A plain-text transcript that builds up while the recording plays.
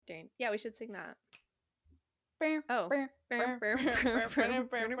turn. Yeah, we should sing that. Oh. We'll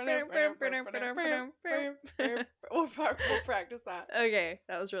practice that. Okay,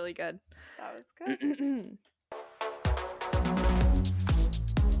 that was really good. That was good.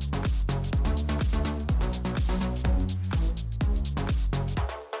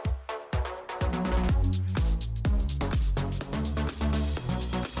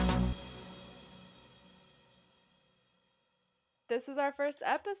 This is our first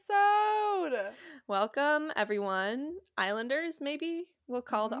episode. Welcome, everyone. Islanders, maybe we'll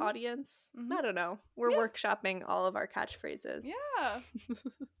call the audience. I don't know. We're workshopping all of our catchphrases. Yeah.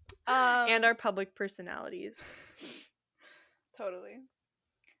 And our public personalities. Totally.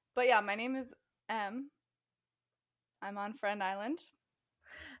 But yeah, my name is Em. I'm on Friend Island.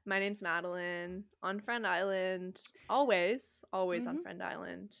 My name's Madeline. On Friend Island. Always on Friend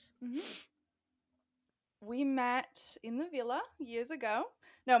Island. We met in the villa years ago.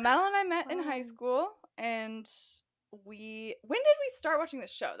 No, Madeline and I met in high school, and when did we start watching the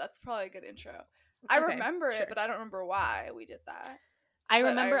show? That's probably a good intro. I remember it, but I don't remember why we did that. I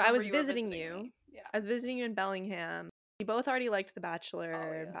remember I was visiting you. Yeah. I was visiting you in Bellingham. We both already liked The Bachelor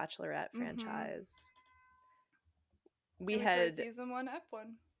and Bachelorette franchise. We started season 1, ep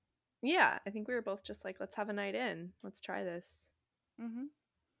 1. Yeah, I think we were both just like, let's have a night in. Let's try this.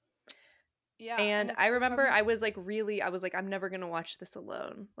 Yeah. And I remember I was like, I'm never going to watch this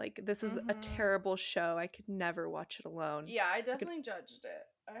alone. Like, this is a terrible show. I could never watch it alone. Yeah, I definitely judged it.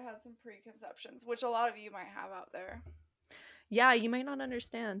 I had some preconceptions, which a lot of you might have out there. Yeah, you might not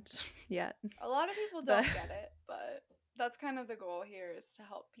understand yet. A lot of people don't get it, but that's kind of the goal here, is to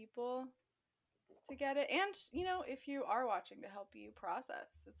help people to get it. And, if you are watching, to help you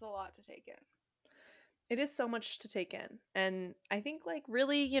process. It's a lot to take in. It is so much to take in. And I think like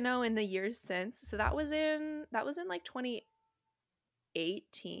really, in the years since, so that was in like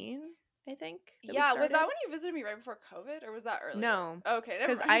 2018, I think. Yeah, was that when you visited me right before COVID, or was that earlier? No. Okay,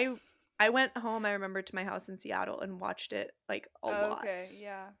 because I went home, I remember, to my house in Seattle and watched it like a lot. Okay,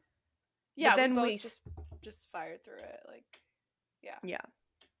 yeah. Yeah, then we both just fired through it, like, yeah. Yeah.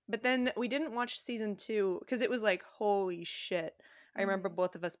 But then we didn't watch season 2 because it was like, holy shit. I remember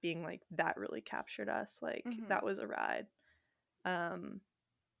both of us being like, that really captured us. Like, that was a ride.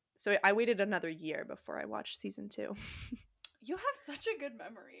 So I waited another year before I watched season 2. You have such a good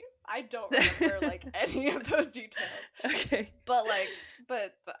memory. I don't remember like any of those details. Okay. But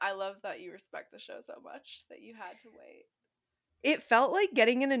I love that you respect the show so much that you had to wait. It felt like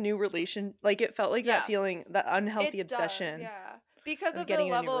getting in a new relation. Like, it felt like that feeling, that unhealthy obsession. Yeah. Because of the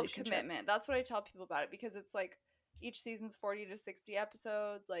level of commitment. That's what I tell people about it, because it's like each season's 40 to 60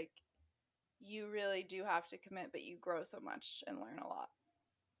 episodes. Like, you really do have to commit, but you grow so much and learn a lot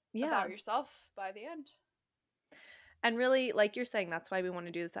about yourself by the end. And really, like you're saying, that's why we want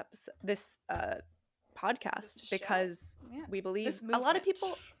to do this podcast, because we believe a lot of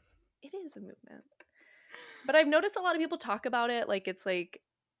people. It is a movement, but I've noticed a lot of people talk about it like it's like,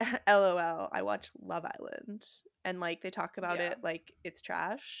 LOL, I watch Love Island, and like they talk about it like it's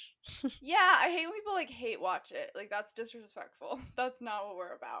trash. Yeah, I hate when people like hate watch it. Like, that's disrespectful. That's not what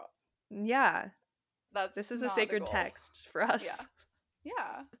we're about. Yeah, this is a sacred text for us.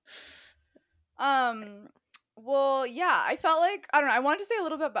 Yeah. Well, yeah, I felt like, I don't know, I wanted to say a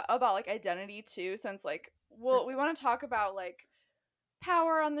little bit about like identity too, since like, well, we want to talk about like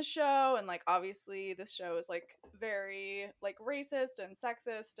power on the show, and like obviously this show is like very like racist and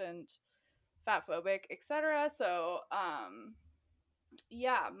sexist and fatphobic, etc. So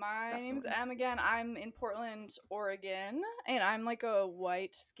yeah, my name's Em again. I'm in Portland, Oregon, and I'm like a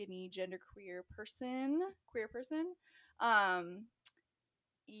white, skinny, genderqueer person.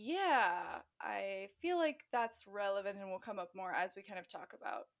 Yeah, I feel like that's relevant and will come up more as we kind of talk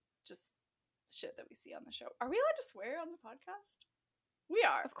about just shit that we see on the show. Are we allowed to swear on the podcast? We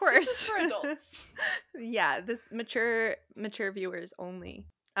are. Of course. This is for adults. Yeah, this mature viewers only.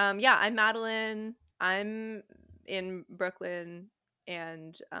 Yeah, I'm Madeline. I'm in Brooklyn,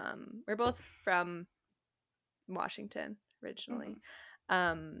 and we're both from Washington originally.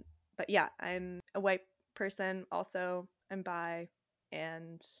 But yeah, I'm a white person also. I'm bi,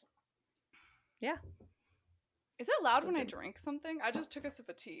 and yeah. Is it loud when I drink something? I just took a sip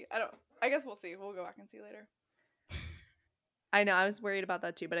of tea. I guess we'll see. We'll go back and see later. I know, I was worried about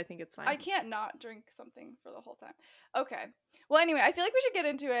that too, but I think it's fine. I can't not drink something for the whole time. Okay. Well, anyway, I feel like we should get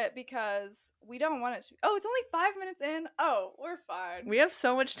into it because we don't want it to. Oh, it's only 5 minutes in. Oh, we're fine. We have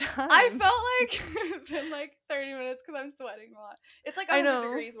so much time. I felt like it's been like 30 minutes because I'm sweating a lot. It's like 100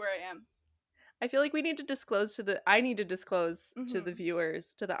 degrees where I am. I feel like we need to disclose I need to disclose to the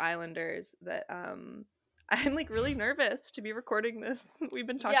viewers, to the Islanders, that I'm like really nervous to be recording this. We've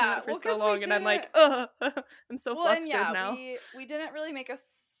been talking about it for so 'cause long, and I'm like, ugh, I'm so flustered now. We didn't really make a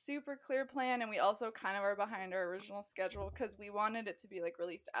super clear plan, and we also kind of are behind our original schedule because we wanted it to be like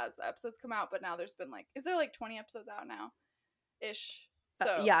released as the episodes come out, but now there's been like, is there like 20 episodes out now ish?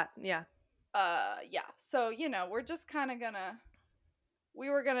 So yeah. So we're just kind of we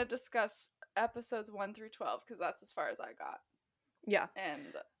were gonna discuss episodes 1 through 12 because that's as far as I got. Yeah.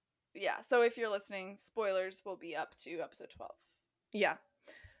 And yeah, so if you're listening, spoilers will be up to episode 12. Yeah.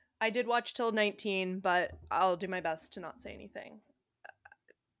 I did watch till 19, but I'll do my best to not say anything.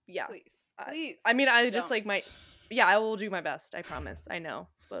 Yeah. Please. I mean, I just like yeah, I will do my best. I promise. I know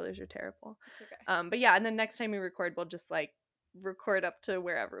spoilers are terrible. It's okay. But yeah, and then next time we record, we'll just like record up to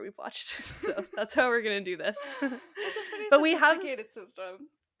wherever we've watched. So that's how we're gonna do this. It's a pretty sophisticated system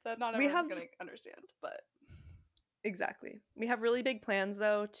that not everyone's gonna understand, but exactly. We have really big plans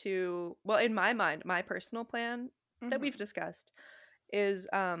though in my mind, my personal plan that we've discussed is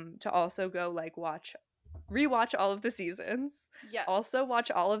to also go like rewatch all of the seasons. Yes. Also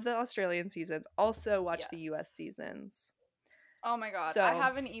watch all of the Australian seasons. Also watch the US seasons. Oh my god. So, I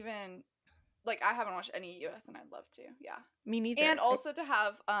haven't watched any US and I'd love to. Yeah. Me neither. And also to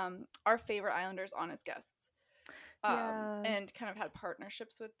have our favorite Islanders on as guests. And kind of had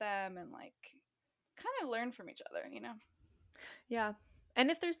partnerships with them and like kind of learn from each other, Yeah. And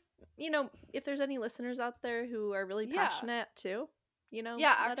if there's any listeners out there who are really passionate too,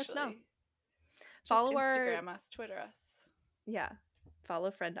 let us know. Follow Instagram us, Twitter us. Yeah. Follow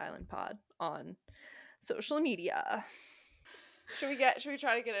Friend Island Pod on social media. Should we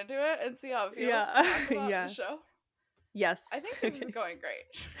try to get into it and see how it feels? Yeah. The show? Yes. I think this is going great.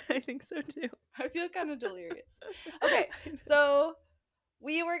 I think so too. I feel kind of delirious. Okay, so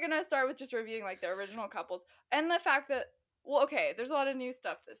we were gonna start with just reviewing like the original couples and the fact that there's a lot of new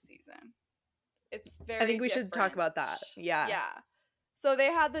stuff this season. It's very. I think we should talk about that. Yeah. Yeah. So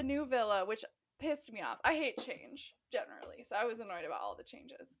they had the new villa, which pissed me off. I hate change generally, so I was annoyed about all the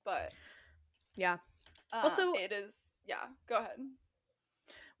changes. But yeah. Also, it is. Yeah. Go ahead.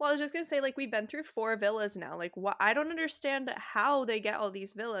 Well, I was just gonna say, like, we've been through 4 villas now. Like, I don't understand how they get all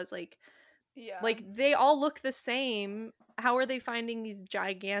these villas. Like, like they all look the same. How are they finding these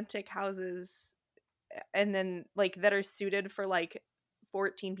gigantic houses, and then like that are suited for like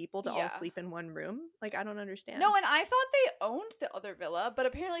 14 people to all sleep in one room? Like, I don't understand. No, and I thought they owned the other villa, but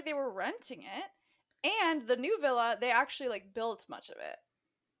apparently they were renting it. And the new villa, they actually like built much of it.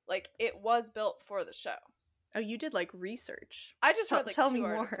 Like, it was built for the show. Oh, you did like research. I just read like 2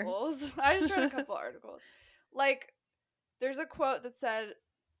 articles. I just read a couple articles. Like, there's a quote that said,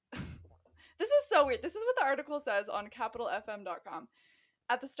 this is so weird. This is what the article says on capitalfm.com.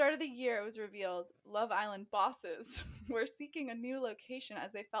 At the start of the year, it was revealed Love Island bosses were seeking a new location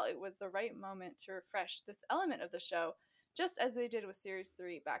as they felt it was the right moment to refresh this element of the show, just as they did with Series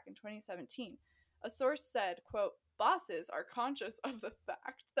 3 back in 2017. A source said, quote, bosses are conscious of the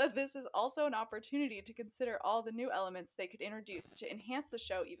fact that this is also an opportunity to consider all the new elements they could introduce to enhance the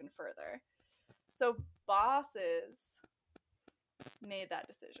show even further. So bosses made that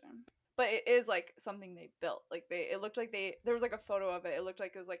decision. But it is like something they built. Like it looked like there was like a photo of it. It looked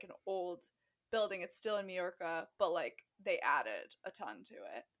like it was like an old building. It's still in Majorca, but like they added a ton to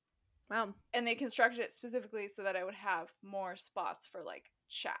it. Wow. And they constructed it specifically so that I would have more spots for like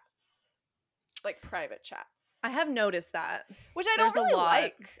chats. Like private chats. I have noticed that. Which I don't really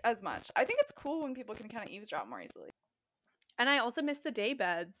like as much. I think it's cool when people can kind of eavesdrop more easily. And I also miss the day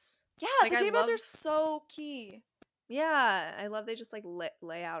beds. Yeah, like, the day beds are so key. Yeah, I love they just like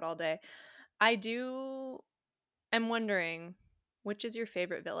lay out all day. I'm wondering, which is your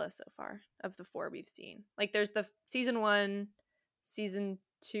favorite villa so far of the 4 we've seen? Like, there's the season 1, season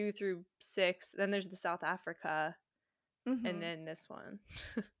 2 through 6, then there's the South Africa, and then this one.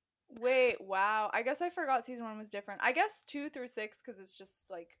 Wait, wow. I guess I forgot season 1 was different. I guess 2 through 6 because it's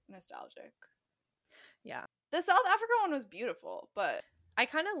just like nostalgic. Yeah. The South Africa one was beautiful, but I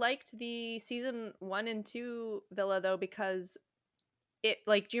kind of liked the season 1 and 2 villa though because it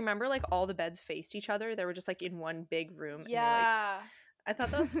like, do you remember like all the beds faced each other? They were just like in one big room. Yeah. I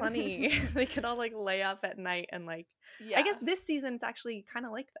thought that was funny. They could all like lay up at night and like. Yeah. I guess this season it's actually kind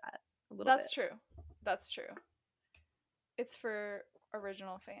of like that a little bit. That's true. That's true. It's for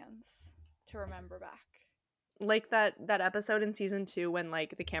original fans to remember back. Like that episode in season 2 when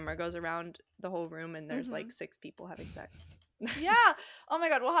like the camera goes around the whole room and there's like 6 people having sex. Yeah. Oh my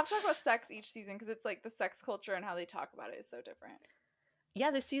god, we'll have to talk about sex each season because it's like the sex culture and how they talk about it is so different.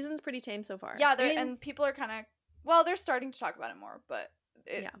 Yeah, this season's pretty tame so far. Yeah, and people are kind of they're starting to talk about it more, but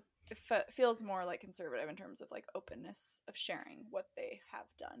it feels more like conservative in terms of like openness of sharing what they have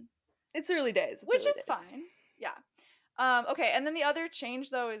done. It's early days. Which is fine. Yeah. Okay, and then the other change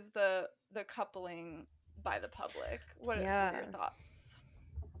though is the coupling by the public. What are your thoughts?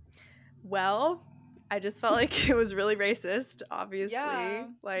 Well, I just felt like it was really racist, obviously. Yeah.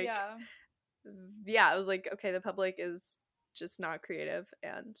 Yeah, it was like, okay, the public is just not creative,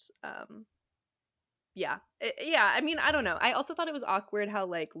 and I mean, I don't know. I also thought it was awkward how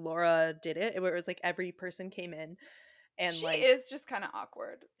like Laura did it, where it was like every person came in, and she like is just kind of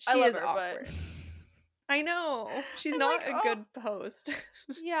awkward. She is awkward. But I know she's not like, a good host.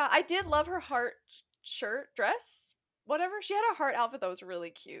 Yeah, I did love her heart shirt dress, whatever. She had a heart outfit that was really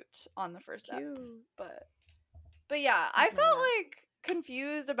cute on the first ep, but yeah, I felt like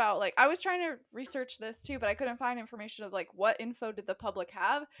confused about like I was trying to research this too, but I couldn't find information of like what info did the public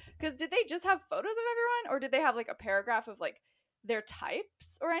have, because did they just have photos of everyone, or did they have like a paragraph of like their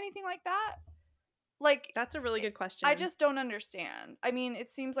types or anything like that? Like, that's a really good question. I just don't understand. I mean,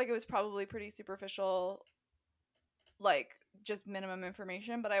 it seems like it was probably pretty superficial, like just minimum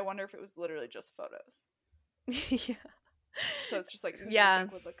information, but I wonder if it was literally just photos. Yeah. So it's just like, who do you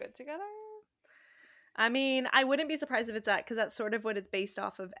think would look good together? I mean, I wouldn't be surprised if it's that, because that's sort of what it's based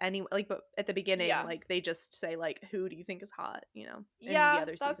off of anyway. Like, but at the beginning, like they just say like, "Who do you think is hot?" You know. Yeah, the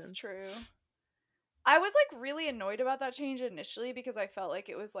other that's true. I was like really annoyed about that change initially because I felt like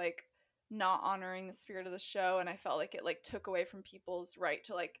it was like not honoring the spirit of the show, and I felt like it like took away from people's right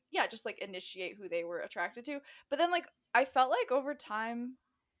to like just like initiate who they were attracted to. But then like I felt like over time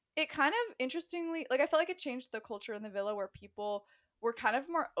it kind of interestingly, like I felt like it changed the culture in the villa where people were kind of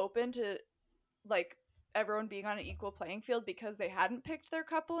more open to like everyone being on an equal playing field because they hadn't picked their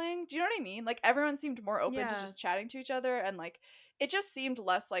coupling. Do you know what I mean? Like everyone seemed more open to just chatting to each other, and like it just seemed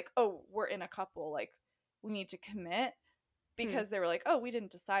less like, oh, we're in a couple, like we need to commit, because they were like, oh, we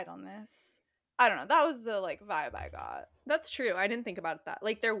didn't decide on this. I don't know. That was the like vibe I got. That's true. I didn't think about that.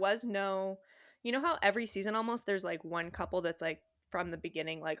 Like there was no, you know how every season almost there's like one couple that's like from the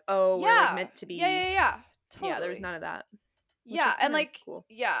beginning, like, oh, we're like meant to be. Yeah. Totally. Yeah, there was none of that. Yeah, and like cool.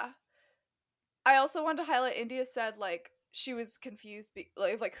 Yeah. I also wanted to highlight India said like she was confused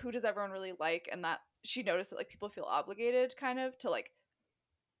like who does everyone really like, and that she noticed that like people feel obligated kind of to like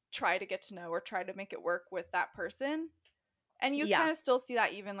try to get to know or try to make it work with that person. And you kind of still see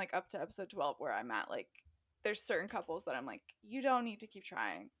that even like up to episode 12 where I'm at, like there's certain couples that I'm like, you don't need to keep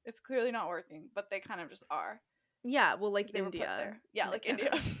trying. It's clearly not working, but they kind of just are. Yeah, well, like India. Yeah, like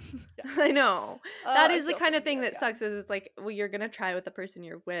India. I know. That is the kind of thing that sucks, is it's like, well, you're going to try with the person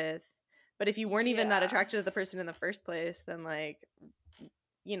you're with, but if you weren't even that attracted to the person in the first place, then like,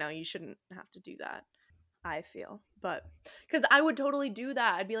 you know, you shouldn't have to do that, I feel. But because I would totally do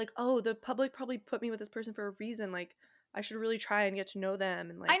that. I'd be like, oh, the public probably put me with this person for a reason. Like, I should really try and get to know them.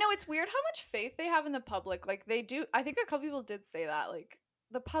 And like, I know it's weird how much faith they have in the public. Like they do. I think a couple people did say that. Like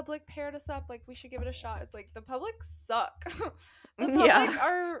the public paired us up. Like we should give it a shot. It's like the public suck. The public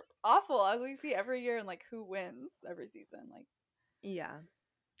are awful, as we see every year. And like who wins every season? Like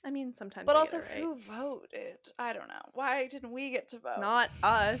I mean, sometimes. But also, who voted? I don't know. Why didn't we get to vote? Not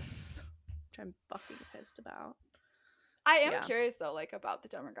us. Which I'm fucking pissed about. I am curious though, like about the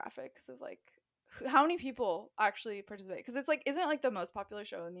demographics of like how many people actually participate, because it's like, isn't it like the most popular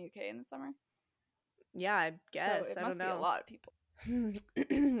show in the UK in the summer? Yeah, I guess. So it must be a lot of people.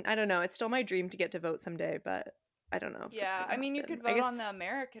 I don't know. It's still my dream to get to vote someday, but I don't know. Yeah, I mean, you could vote on the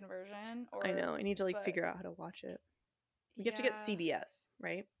American version. Or I know. I need to like figure out how to watch it. You have to get CBS,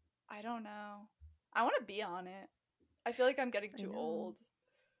 right? I don't know. I want to be on it. I feel like I'm getting too old.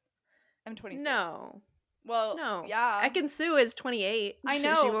 I'm 26. No. Well, no. Yeah. Ekin-Su is 28. I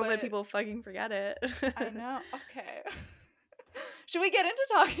know. She won't let people fucking forget it. I know. Okay. Should we get into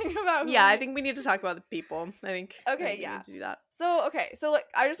talking about I think we need to talk about the people. I think we need to do that. So like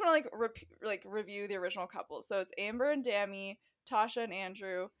I just want to like review the original couples. So it's Amber and Dami, Tasha and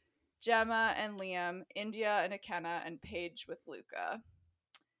Andrew, Gemma and Liam, India and Ikenna, and Paige with Luca.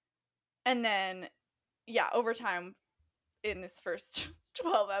 And then over time in this first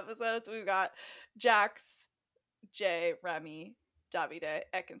 12 episodes, we've got Jax, Jay, Remy, Davide,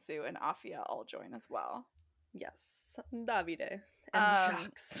 Ekin-Su, and Afia all join as well. Yes, Davide and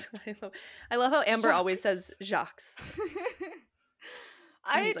Jax. I love how Amber always says Jax.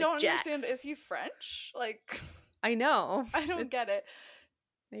 I don't understand. Is he French? Like, I know. I don't get it.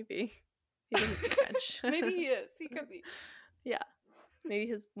 Maybe he doesn't speak French. Maybe he is. He could be. Yeah,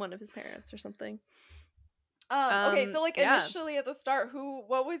 maybe one of his parents or something. Okay, so like initially at the start,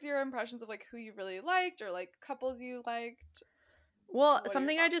 what was your impressions of like who you really liked, or like couples you liked? Well,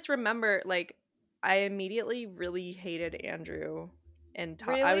 something I just remember, like I immediately really hated Andrew And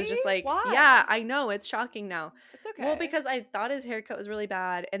Really? I was just like, why? yeah, I know, it's shocking now. It's okay. Well, because I thought his haircut was really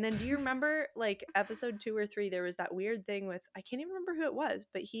bad. And then do you remember like episode 2 or 3, there was that weird thing with, I can't even remember who it was,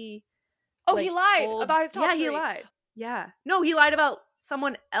 but he he lied about his top 3. Yeah, he lied. Yeah. No, he lied about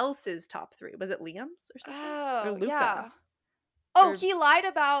someone else's top 3. Was it Liam's or something? Or Luca? Yeah. Oh, he lied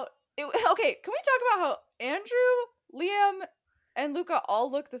about it. Okay, can we talk about how Andrew, Liam, and Luca all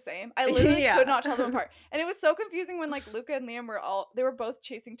look the same? I literally could not tell them apart. And it was so confusing when like Luca and Liam they were both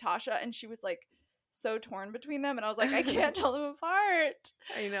chasing Tasha, and she was like so torn between them, and I was like, I can't tell them apart.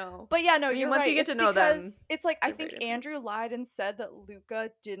 I know. But yeah, no, I mean, you're once right. you get to know them, it's like I think Andrew lied and said that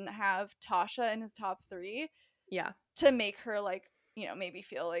Luca didn't have Tasha in his top 3. Yeah. To make her like, you know, maybe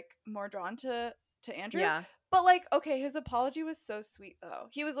feel like more drawn to Andrew. Yeah. But like, okay, his apology was so sweet though.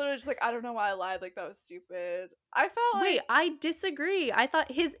 He was literally just like, I don't know why I lied, like that was stupid. I felt like, wait, I disagree. I thought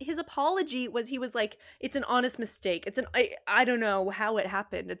his apology was, he was like, it's an honest mistake. It's I don't know how it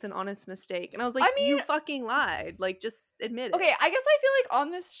happened. It's an honest mistake. And I was like, I mean, you fucking lied. Like, just admit it. Okay, I guess I feel like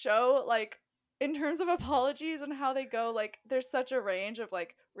on this show, like in terms of apologies and how they go, like there's such a range of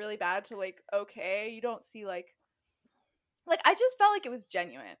like really bad to like okay. You don't see like I just felt like it was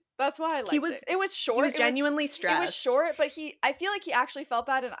genuine. That's why I liked it. It was short. He was genuinely stressed. It was short, but I feel like he actually felt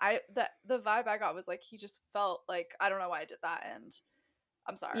bad, and the vibe I got was like he just felt like, I don't know why I did that, and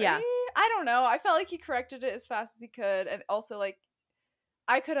I'm sorry. Yeah. I don't know. I felt like he corrected it as fast as he could, and also like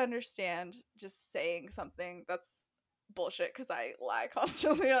I could understand just saying something that's bullshit because I lie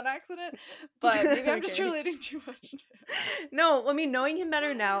constantly on accident, but maybe I'm just relating too much to him. No, I mean, knowing him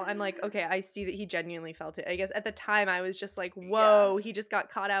better now, I'm like, okay, I see that he genuinely felt it. I guess at the time I was just like, whoa, he just got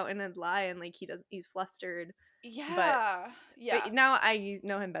caught out in a lie, and like he's flustered. Yeah. But now I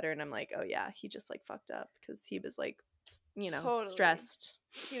know him better, and I'm like, oh yeah, he just like fucked up because he was like, you know, stressed.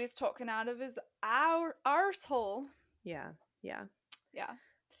 He was talking out of his arsehole. Yeah.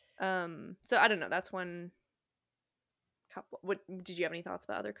 So I don't know, that's one couple. What did you have any thoughts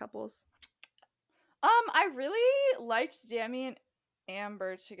about other couples? I really liked Dami and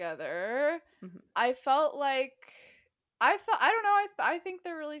Amber together. Mm-hmm. I felt like I don't know, I think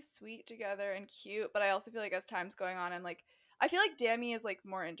they're really sweet together and cute, but I also feel like as time's going on, and like I feel like Dami is like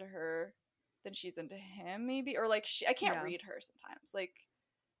more into her than she's into him, maybe, or like I can't read her sometimes. Like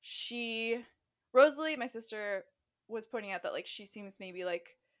Rosalie, my sister, was pointing out that like she seems maybe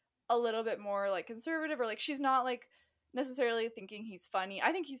like a little bit more like conservative, or like she's not like necessarily thinking he's funny.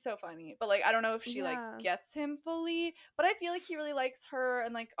 I think he's so funny, but like I don't know if she like gets him fully, but I feel like he really likes her.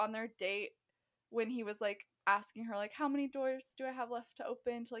 And like on their date, when he was like asking her like, how many doors do I have left to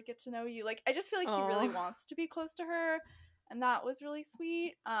open to like get to know you, like I just feel like he really wants to be close to her, and that was really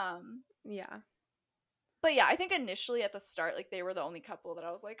sweet. But yeah, I think initially at the start, like they were the only couple that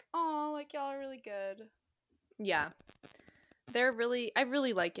I was like, oh, like y'all are really good. Yeah. I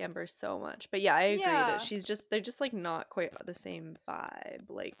really like Amber so much. But yeah, I agree that they're just like not quite the same vibe.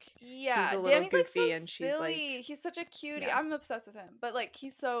 Like, yeah, Danny's like so and silly. Like, he's such a cutie. Yeah. I'm obsessed with him. But like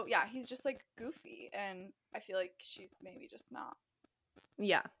he's just like goofy, and I feel like she's maybe just not.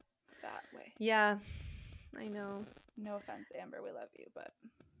 Yeah. That way. Yeah. I know. No offense, Amber, we love you, but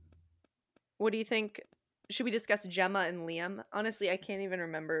what do you think? Should we discuss Gemma and Liam? Honestly, I can't even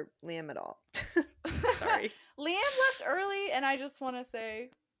remember Liam at all. Sorry. Liam left early, and I just want to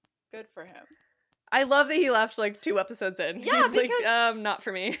say good for him. I love that he left like 2 episodes in. Yeah, he's like, not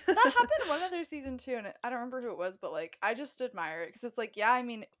for me. That happened one other season too, and I don't remember who it was, but like I just admire it because it's like, yeah, I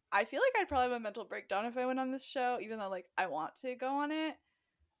mean, I feel like I'd probably have a mental breakdown if I went on this show, even though like I want to go on it.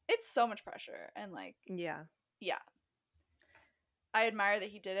 It's so much pressure, and like yeah. I admire that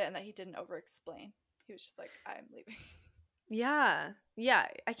he did it and that he didn't over-explain. He was just like, I'm leaving. Yeah.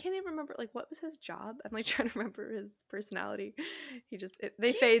 I can't even remember like what was his job. I'm like trying to remember his personality. He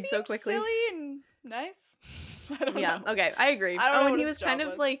fade so quickly. Silly and nice. I don't know. Okay, I agree. And he was kind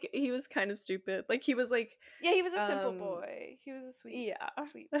of like stupid. Like he was like he was a simple boy. He was a sweet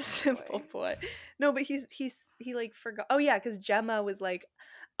simple boy. No, but he like forgot. Oh yeah, because Gemma was like,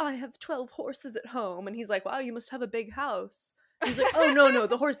 I have 12 horses at home, and he's like, wow, you must have a big house. He's like, oh no,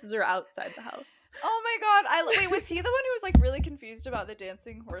 the horses are outside the house. Oh my god! Wait, was he the one who was like really confused about the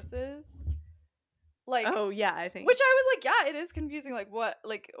dancing horses? Like, oh yeah, I think. Which I was like, yeah, it is confusing. Like, what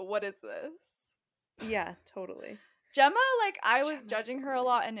is this? Yeah, totally. Gemma, like, I was judging her a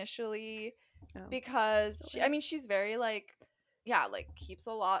lot initially because she's very like, yeah, like keeps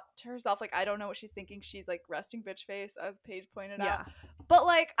a lot to herself. Like, I don't know what she's thinking. She's like resting bitch face, as Paige pointed out. But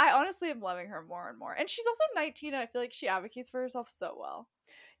like, I honestly am loving her more and more. And she's also 19, and I feel like she advocates for herself so well.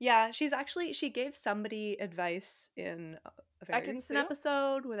 Yeah, she gave somebody advice in a very recent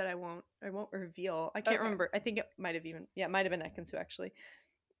episode that I won't reveal. I can't remember. I think it might have been Ekin-Su actually.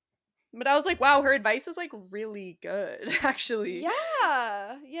 But I was like, wow, her advice is like really good, actually.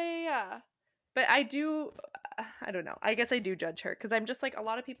 Yeah. But I don't know. I guess I do judge her because I'm just like, a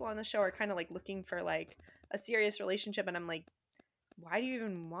lot of people on the show are kind of like looking for like a serious relationship, and I'm like, why do you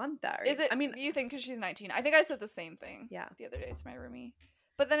even want that? Is it? I mean, you think because she's 19? I think I said the same thing. Yeah. The other day to my roomie,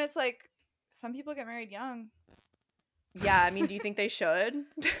 but then it's like some people get married young. Yeah, I mean, do you think they should? No,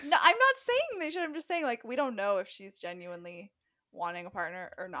 I'm not saying they should. I'm just saying like we don't know if she's genuinely wanting a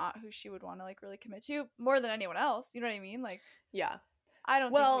partner or not who she would want to like really commit to more than anyone else. You know what I mean? Like, yeah. I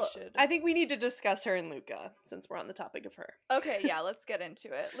don't think we should. I think we need to discuss her and Luca since we're on the topic of her. Okay, yeah, let's get into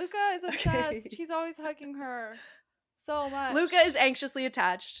it. Luca is obsessed. Okay. He's always hugging her so much. Luca is anxiously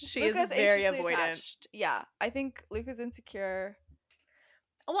attached. Luca's is very avoidant. Attached. Yeah, I think Luca's insecure.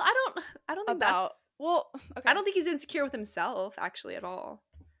 Well, I don't think that's... Well, okay. I don't think he's insecure with himself, actually, at all.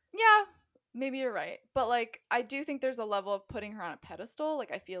 Yeah, maybe you're right. But, like, I do think there's a level of putting her on a pedestal.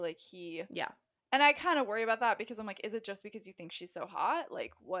 Like, I feel like he... Yeah. And I kind of worry about that because I'm like, is it just because you think she's so hot?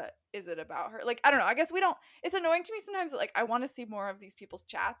 Like, what is it about her? Like, I don't know. I guess we don't... It's annoying to me sometimes that, like, I want to see more of these people's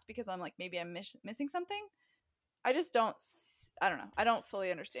chats because I'm like, maybe I'm missing something. I just don't... I don't know. I don't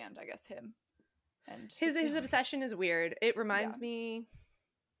fully understand, I guess, him. And his obsession is weird. It reminds me...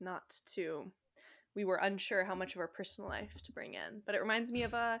 we were unsure how much of our personal life to bring in, but it reminds me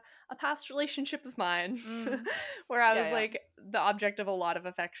of a past relationship of mine where I was like the object of a lot of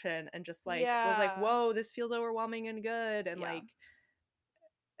affection and just like was like, whoa, this feels overwhelming and good, and like,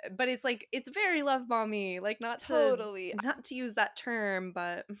 but it's like, it's very love bomby, like not to use that term,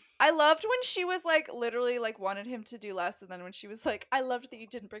 but I loved when she was like literally like wanted him to do less, and then when she was like, I loved that you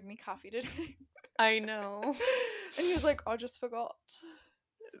didn't bring me coffee today. I know. And he was like, I just forgot.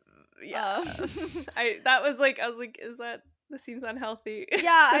 Yeah. I was like, this seems unhealthy.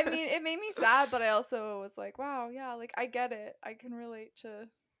 Yeah, I mean, it made me sad, but I also was like, wow, yeah, like I get it. I can relate to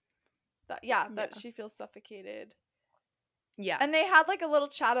that. Yeah, that she feels suffocated. Yeah. And they had like a little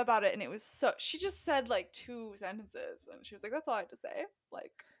chat about it, and it was she just said like 2 sentences, and she was like, that's all I had to say.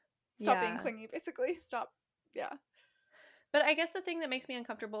 Like, stop being clingy, basically. Stop. Yeah. But I guess the thing that makes me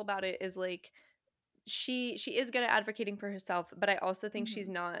uncomfortable about it is like, she is good at advocating for herself, but I also think she's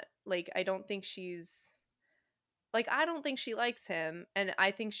not, like, I don't think she likes him, and I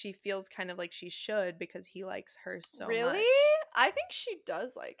think she feels kind of like she should because he likes her so much. Really? I think she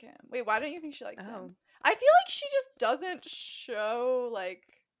does like him. Wait, why don't you think she likes him? I feel like she just doesn't show like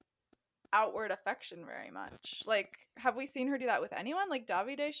outward affection very much. Like, have we seen her do that with anyone? Like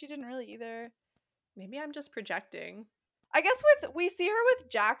Davide, she didn't really either. Maybe I'm just projecting. I guess we see her with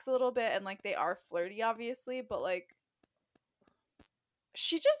Jax a little bit, and like they are flirty, obviously, but like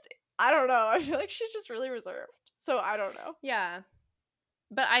she just, I don't know. I feel like she's just really reserved. So I don't know. Yeah,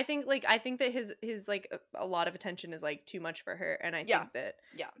 but I think that his like a lot of attention is like too much for her, and I think that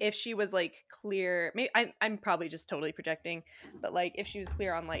if she was like clear, maybe I'm probably just totally projecting, but like if she was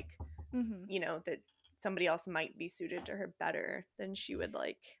clear on like you know that somebody else might be suited to her better, then she would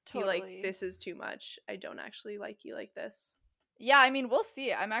like be like, this is too much. I don't actually like you like this. Yeah, I mean, we'll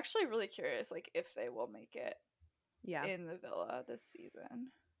see. I'm actually really curious, like, if they will make it in the villa this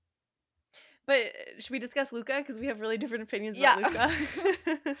season. But should we discuss Luca? Because we have really different opinions about Luca.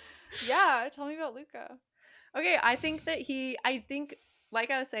 Yeah, tell me about Luca. Okay, I think like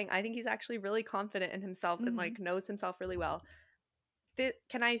I was saying, I think he's actually really confident in himself and like knows himself really well.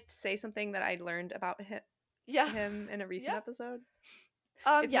 Can I say something that I learned about him in a recent episode?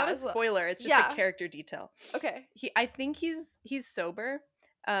 It's not a spoiler. It's just a character detail. Okay. I think he's sober.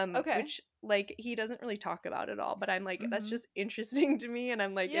 Which like he doesn't really talk about at all. But I'm like, that's just interesting to me, and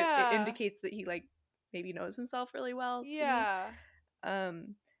I'm like, it indicates that he like maybe knows himself really well. Yeah.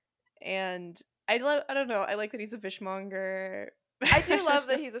 And I don't know. I like that he's a fishmonger. I do love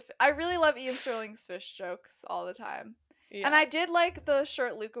that I really love Ian Sterling's fish jokes all the time. Yeah. And I did like the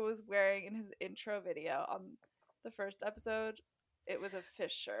shirt Luca was wearing in his intro video on the first episode. It was a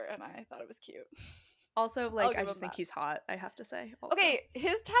fish shirt, and I thought it was cute. Also, like, I just think he's hot, I have to say. Also. Okay,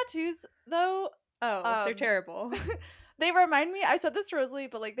 his tattoos, though... Oh, they're terrible. They remind me... I said this to Rosalie,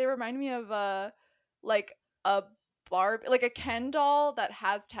 but, like, they remind me of, like, a Barbie... Like, a Ken doll that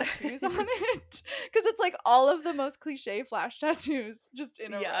has tattoos on it. Because it's, like, all of the most cliche Flash tattoos just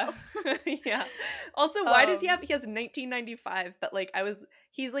in a row. Yeah. Also, why does he has 1995, but, like,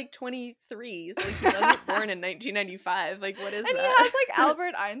 he's, like, 23, so, like, he wasn't born in 1995. Like, what is that? And he has, like,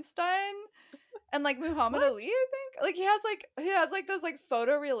 Albert Einstein... And like Muhammad Ali, I think. Like he has like those like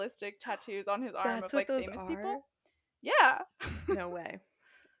photorealistic tattoos on his arm of like famous people. Yeah. No way.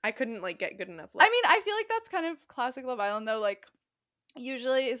 I couldn't like get good enough looks. I mean, I feel like that's kind of classic Love Island though. Like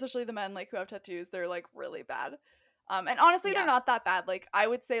usually, especially the men like who have tattoos, they're like really bad. And honestly, they're not that bad. Like I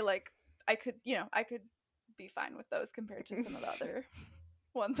would say, like I could be fine with those compared to some of the other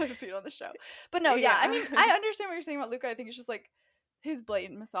ones I've seen on the show. But no, yeah, I mean, I understand what you're saying about Luca. I think it's just like his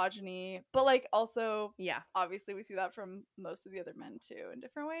blatant misogyny, but like also, obviously we see that from most of the other men too in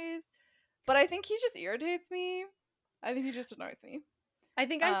different ways. But I think he just irritates me. I think he just annoys me. I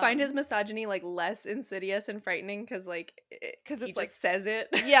think I find his misogyny like less insidious and frightening because it's like says it.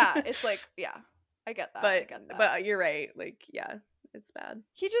 Yeah, it's like I get that. But you're right. Like it's bad.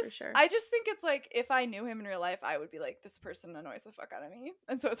 He just sure. I just think it's like if I knew him in real life, I would be like, this person annoys the fuck out of me,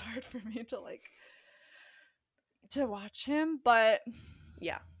 and so it's hard for me to like to watch him. But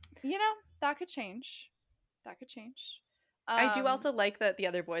that could change. I do also like that the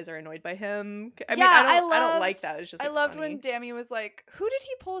other boys are annoyed by him. I mean, I don't like that. It's just like, I loved funny. when Dami was like, who did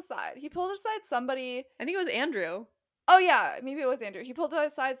he pull aside? He pulled aside somebody. I think it was Andrew. Oh yeah, maybe it was Andrew. He pulled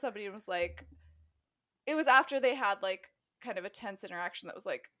aside somebody and was like, it was after they had like kind of a tense interaction that was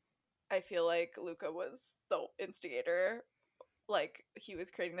like, I feel like Luca was the instigator. Like he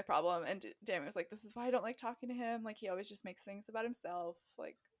was creating the problem, and Dami was like, this is why I don't like talking to him. Like he always just makes things about himself.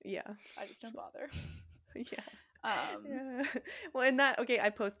 Like I just don't bother. Well, in that I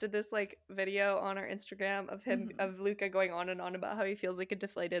posted this like video on our Instagram of him of Luca going on and on about how he feels like a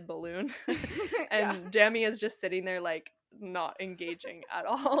deflated balloon and Dami is just sitting there like not engaging at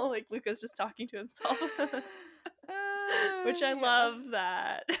all. Like Luca's just talking to himself. Which I love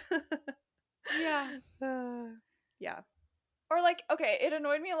that. Or like, okay, it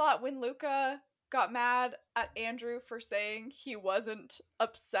annoyed me a lot when Luca got mad at Andrew for saying he wasn't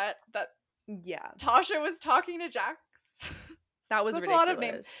upset that Tasha was talking to Jax. That was ridiculous. A lot of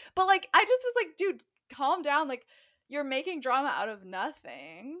names. But like I just was like, dude, calm down. Like you're making drama out of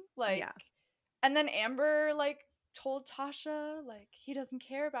nothing. Like and then Amber like told Tasha like he doesn't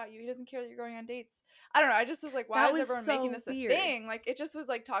care about you. He doesn't care that you're going on dates. I don't know. I just was like, why is everyone making this weird. A thing? Like it just was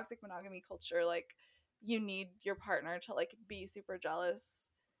like toxic monogamy culture. Like you need your partner to like be super jealous.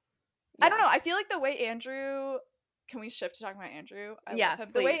 I don't know. I feel like the way Andrew can we shift to talking about Andrew? I love him.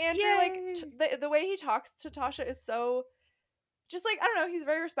 The way Andrew like the way he talks to Tasha is so just like I don't know, he's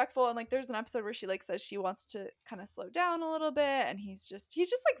very respectful and like there's an episode where she like says she wants to kind of slow down a little bit and he's just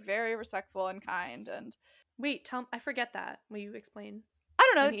like very respectful and kind and wait, I forget that. Will you explain?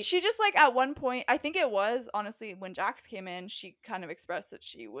 I don't know. She just like at one point, I think it was honestly when Jax came in, she kind of expressed that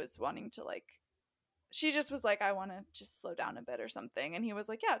she was wanting to like she just was like I want to just slow down a bit or something and he was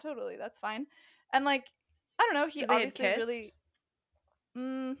like yeah, totally, that's fine. And like I don't know, he obviously really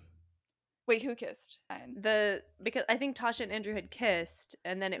wait, who kissed? Because I think Tasha and Andrew had kissed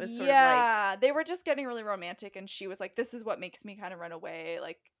and then it was sort of like they were just getting really romantic and she was like this is what makes me kind of run away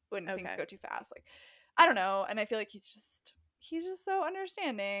like when things go too fast. Like I don't know, and I feel like he's just so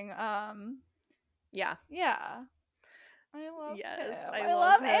understanding. I love him. I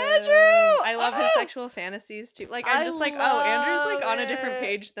love Andrew. I love his sexual fantasies too. Like I'm just like, Andrew's like on a different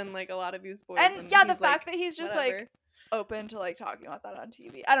page than like a lot of these boys. And the fact that he's just like open to like talking about that on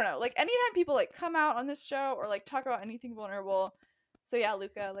TV. I don't know. Like anytime people like come out on this show or like talk about anything vulnerable. So yeah,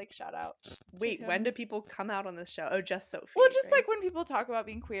 Luca, like shout out. Wait, when do people come out on this show? Oh, just Sophie. Well, just like when people talk about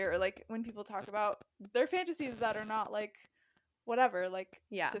being queer or like when people talk about their fantasies that are not like whatever, like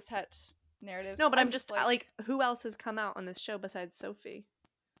cishet narratives. No, but I'm just like who else has come out on this show besides Sophie?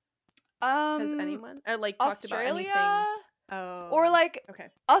 Has anyone or like talked about anything? Oh, or like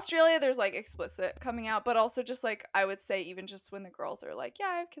Australia, there's like explicit coming out, but also just like I would say even just when the girls are like,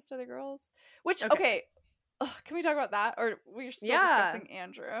 yeah, I've kissed other girls. Which okay, can we talk about that? Or we're still discussing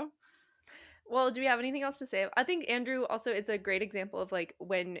Andrew? Well, do we have anything else to say? I think Andrew also, it's a great example of like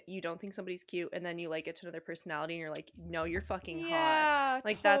when you don't think somebody's cute and then you like get to know their personality and you're like, no, you're fucking hot.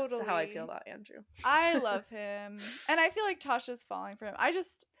 Like totally. That's how I feel about Andrew. I love him. And I feel like Tasha's falling for him. I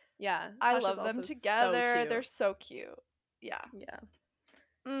love them together. So they're so cute. Yeah.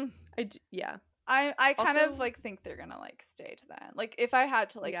 I kind of like think they're gonna like stay to the end. Like if I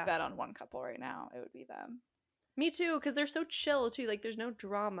had to like bet on one couple right now, it would be them. Me too, because they're so chill too. Like there's no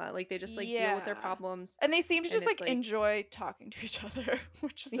drama. Like they just like deal with their problems, and they seem to just like enjoy talking to each other,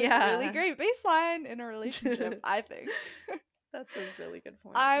 which is a really great baseline in a relationship. I think that's a really good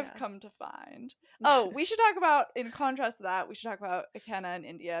point. I've come to find. Oh, we should talk about, in contrast to that, we should talk about Ikenna and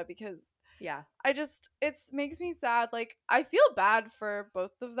India because it makes me sad. Like I feel bad for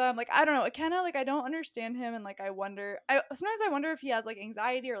both of them. Like I don't know, Ikenna, like I don't understand him, and like I sometimes I wonder if he has like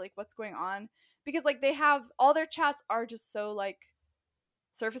anxiety or like what's going on. Because, like, they have, all their chats are just so, like,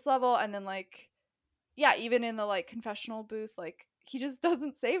 surface level, and then, like, even in the, like, confessional booth, like, he just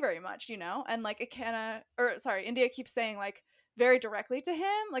doesn't say very much, you know? And like India keeps saying like very directly to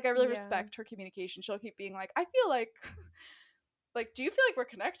him. Like I really respect her communication. She'll keep being like, I feel like like, do you feel like we're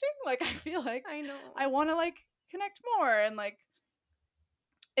connecting? Like I feel like I know. I want to like connect more, and like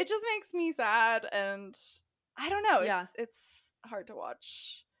it just makes me sad, and I don't know. Yeah. It's hard to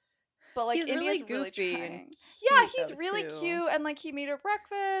watch. But like he's India's really goofy trying. and Yeah, he's though, really too. cute, and like he made her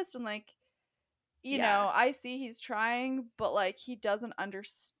breakfast, and like you know, I see he's trying, but like he doesn't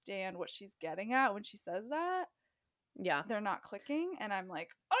understand what she's getting at when she says that. Yeah. They're not clicking, and I'm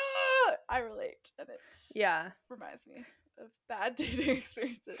like, oh, I relate, and it's reminds me of bad dating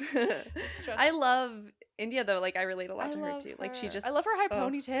experiences. I love India though. Like I relate a lot to her too. Like I love her high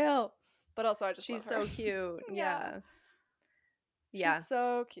ponytail, but also I just she's love her. so cute. Yeah. She's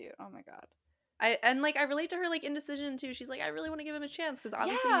so cute. Oh my god. I relate to her like indecision too. She's like, I really want to give him a chance because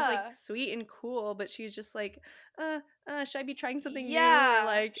obviously he's like sweet and cool, but she's just like, should I be trying something new? Or,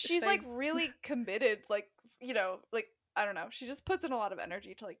 like she's like really committed, like, you know, like I don't know. She just puts in a lot of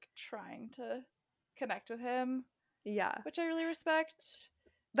energy to like trying to connect with him. Yeah. Which I really respect.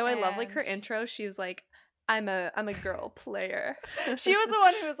 Though I love like her intro. She's like, I'm a girl player. She was the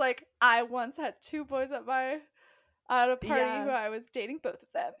one who was like, I once had 2 boys at a party who I was dating both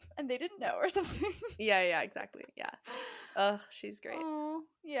of them and they didn't know or something. Yeah, exactly. Yeah. Oh, she's great. Oh,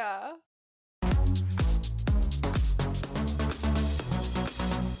 yeah.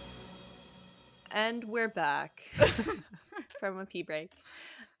 And we're back from a pee break.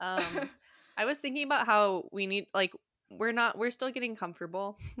 I was thinking about how we need like we're still getting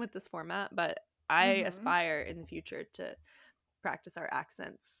comfortable with this format, but I aspire in the future to practice our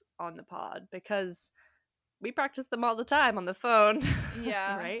accents on the pod because we practice them all the time on the phone.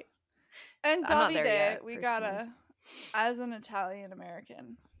 Yeah. Right? And Davide, we gotta, as an Italian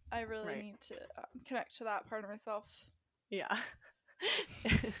American, I really need to connect to that part of myself. Yeah.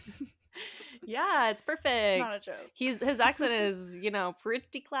 Yeah, it's perfect. It's not a joke. His accent is, you know,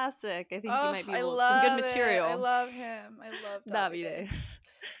 pretty classic. I think he might be able some good material. I love him. I love Davide.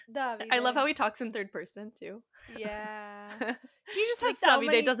 I love how he talks in third person too. Yeah. He just has like, so Davide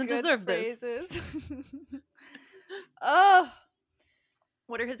many doesn't good deserve phrases. This. Oh.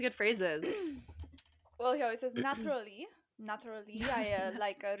 What are his good phrases? Well, he always says naturally. Naturally, I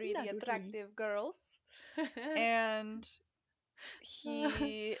like really attractive girls. And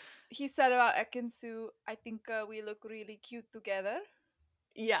he said about Ekin-Su, I think we look really cute together.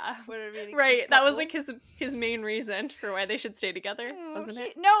 Yeah. We're a really right. Cute that was like his main reason for why they should stay together, wasn't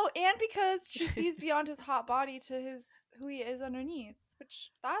it? No, and because she sees beyond his hot body to who he is underneath.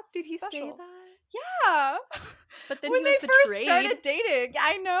 Which Did he special. say that? Yeah. But then when he was they betrayed. First started dating.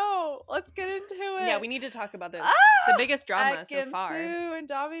 I know. Let's get into it. Yeah, we need to talk about this. The biggest drama so far. Ekin-Su and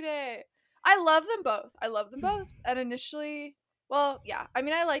Davide. I love them both. And initially, well, yeah. I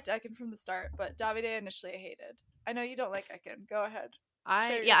mean, I liked Ekin from the start, but Davide initially I hated. I know you don't like Ekin. Go ahead.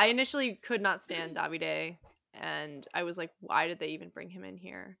 I initially could not stand Davide, and I was like, why did they even bring him in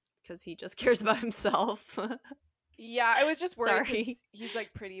here? Because he just cares about himself. Yeah, I was just worried because he's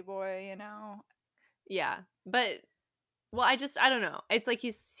like pretty boy, you know. Yeah, but well, I don't know. It's like he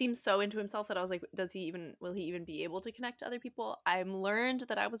seems so into himself that I was like, will he even be able to connect to other people? I've learned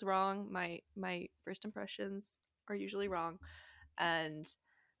that I was wrong. My first impressions are usually wrong, and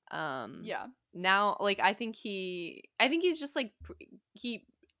now like I think he's just like he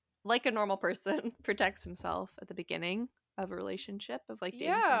like a normal person protects himself at the beginning of a relationship of like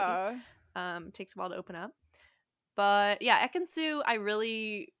dating somebody. Takes a while to open up, but yeah, Ekin-Su, I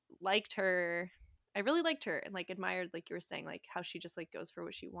really liked her and like admired, like you were saying, like how she just like goes for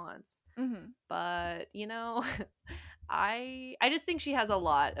what she wants. But you know, I just think she has a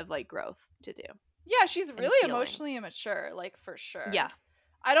lot of like growth to do. Yeah, she's really emotionally immature, like for sure. Yeah,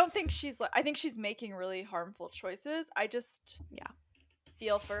 I don't think she's like, I think she's making really harmful choices. I just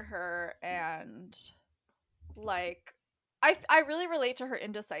feel for her, and like I really relate to her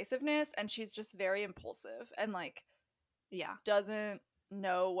indecisiveness, and she's just very impulsive and like doesn't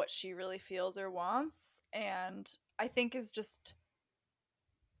know what she really feels or wants, and I think is just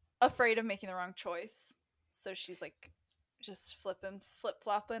afraid of making the wrong choice. So she's like just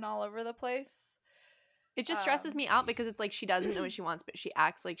flip-flopping all over the place. It just stresses me out because it's like she doesn't know what she wants, but she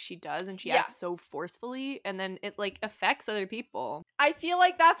acts like she does, and she acts so forcefully, and then it like affects other people. I feel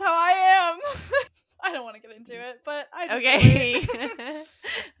like that's how I am. I don't want to get into it, but I just okay.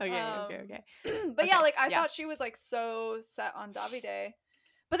 But yeah, like I thought she was like so set on Davide.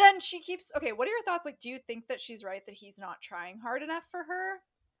 But then she keeps what are your thoughts? Like, do you think that she's right that he's not trying hard enough for her?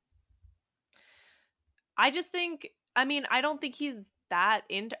 I just think, I mean, I don't think he's that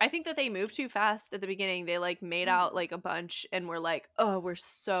into. I think that they moved too fast at the beginning. They like made out like a bunch and were like, oh, we're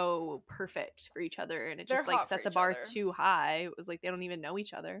so perfect for each other, and it just like set the bar too high. It was like they don't even know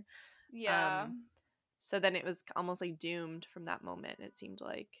each other. Yeah. So then it was almost like doomed from that moment. It seemed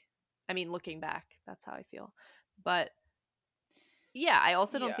like, I mean, looking back, that's how I feel. But yeah, I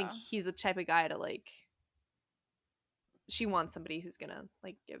also don't think he's the type of guy to like. She wants somebody who's gonna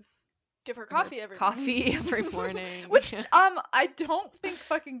like give her coffee every morning. Which I don't think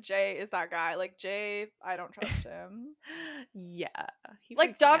fucking Jay is that guy. Like Jay, I don't trust him. Yeah.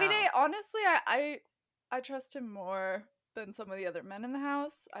 Like Davide, honestly, I trust him more than some of the other men in the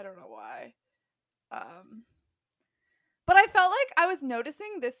house. I don't know why. But I felt like I was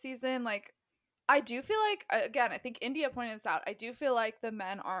noticing this season, like I do feel like, again, I think India pointed this out, I do feel like the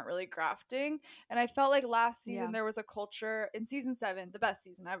men aren't really grafting. And I felt like last season there was a culture, in season 7, the best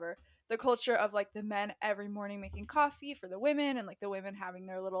season ever, the culture of like the men every morning making coffee for the women and like the women having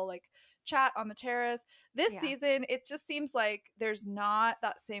their little like chat on the terrace. This season, it just seems like there's not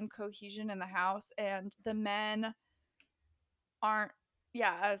that same cohesion in the house, and the men aren't,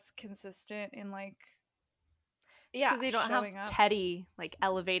 as consistent in like, they don't have up. Teddy like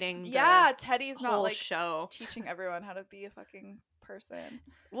elevating Teddy's whole not like show teaching everyone how to be a fucking person.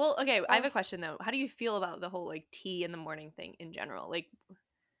 Well, okay, I have a question though. How do you feel about the whole like tea in the morning thing in general? Like,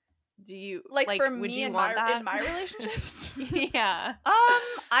 do you like for would me you in my relationships? Yeah.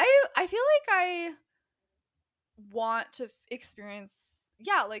 I feel like I want to experience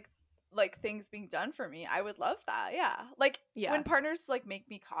like things being done for me. I would love that. Like when partners like make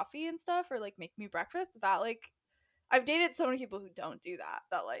me coffee and stuff or like make me breakfast, that like I've dated so many people who don't do that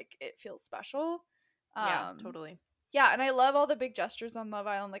like it feels special. Yeah, totally. Yeah, and I love all the big gestures on Love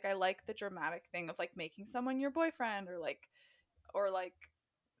Island. Like I like the dramatic thing of like making someone your boyfriend or like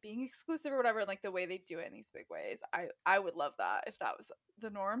being exclusive or whatever, like the way they do it in these big ways. I would love that if that was the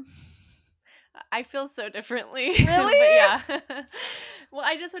norm. I feel so differently. Really? But yeah. Well,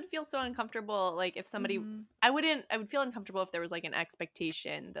 I just would feel so uncomfortable like if somebody I would feel uncomfortable if there was like an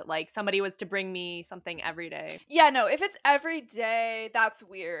expectation that like somebody was to bring me something every day. Yeah, no, if it's every day, that's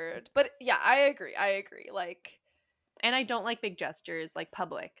weird. But yeah, I agree. Like, and I don't like big gestures, like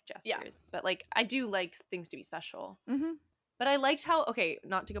public gestures. But like I do like things to be special. Mm-hmm. But I liked how, okay,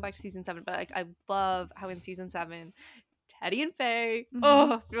 not to go back to season 7, but like I love how in season 7 Teddy and Faye,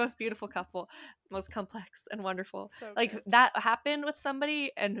 the most beautiful couple, most complex and wonderful. So like good. That happened with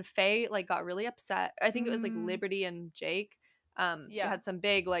somebody, and Faye like got really upset. I think it was like Liberty and Jake. Had some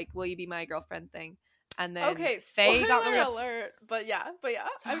big like, "Will you be my girlfriend?" thing, and then Faye got really upset. But yeah,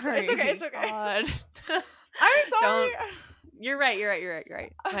 sorry. It's okay. God. I'm sorry. You're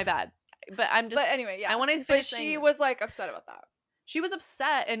right. My bad. But I'm just. But anyway, yeah. I want to. But she was like upset about that. She was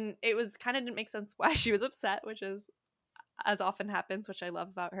upset, and it was kind of didn't make sense why she was upset, which is. As often happens, which I love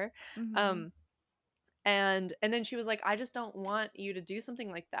about her. And then she was like, I just don't want you to do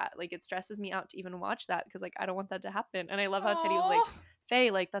something like that. Like it stresses me out to even watch that because like I don't want that to happen. And I love how Teddy was like, Faye,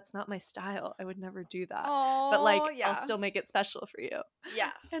 like that's not my style. I would never do that. But like I'll still make it special for you.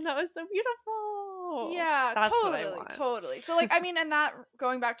 Yeah. And that was so beautiful. Yeah, that's totally, what I want. Totally. So like I mean, and that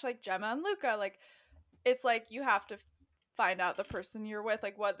going back to like Gemma and Luca, like it's like you have to find out the person you're with,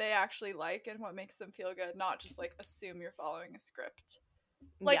 like what they actually like and what makes them feel good, not just like assume you're following a script.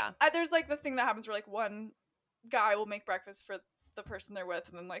 Like there's like the thing that happens where like one guy will make breakfast for the person they're with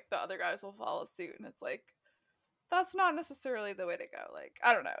and then like the other guys will follow suit, and it's like that's not necessarily the way to go. Like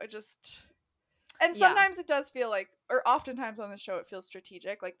I don't know, it just, and sometimes it does feel like, or oftentimes on the show it feels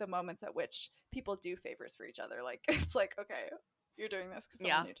strategic, like the moments at which people do favors for each other. Like it's like, okay, you're doing this because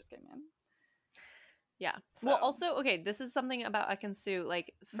someone new just came in. Yeah. So. Well, also, okay, this is something about Ekin-Su.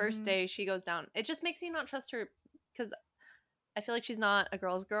 Like, first day she goes down. It just makes me not trust her because I feel like she's not a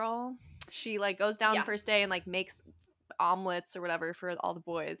girl's girl. She, like, goes down the first day and, like, makes omelets or whatever for all the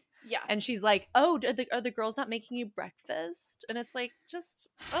boys. Yeah. And she's like, oh, are the girls not making you breakfast? And it's like,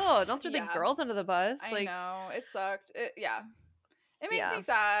 just, don't throw the girls under the bus. I know. It sucked. It makes me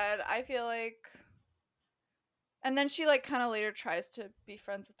sad. I feel like... And then she, like, kind of later tries to be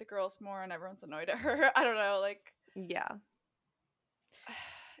friends with the girls more, and everyone's annoyed at her. I don't know, like... Yeah.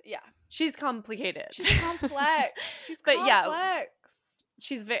 Yeah. She's complicated. She's complex. But complex.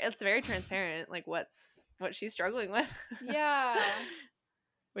 It's very transparent, like, what she's struggling with. Yeah.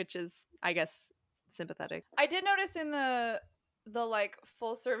 Which is, I guess, sympathetic. I did notice in the like,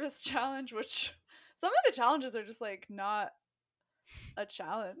 full service challenge, which... Some of the challenges are just, like, not... a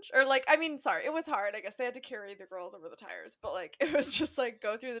challenge. Or like, I mean, sorry, it was hard. I guess they had to carry the girls over the tires, but like it was just like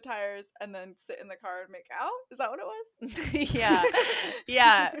go through the tires and then sit in the car and make out. Is that what it was?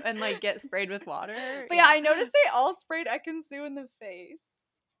 Yeah, and like get sprayed with water. But yeah, I noticed they all sprayed Ekin-Su in the face.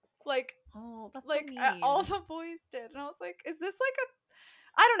 Like, oh, that's like so mean. all the boys did, and I was like, is this like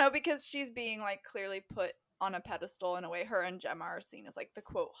I don't know, because she's being like clearly put on a pedestal in a way. Her and Gemma are seen as like the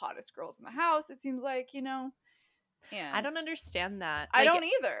quote hottest girls in the house, it seems like, you know. And I don't understand that. I don't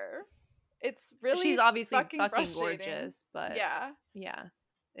either. It's really she's obviously fucking gorgeous, but yeah.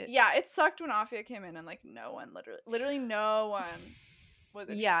 It sucked when Afia came in and like no one, literally no one was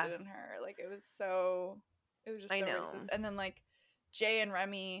interested in her. Like it was just so racist. And then like Jay and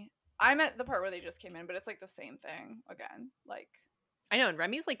Remy, I'm at the part where they just came in, but it's like the same thing again. Like I know, and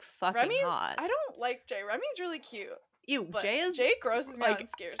Remy's like fucking hot. I don't like Jay. Remy's really cute. Ew, Jay grosses me out and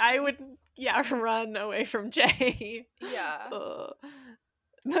scares me. I would run away from Jay. Yeah.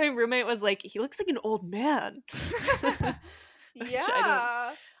 My roommate was like, he looks like an old man. Yeah.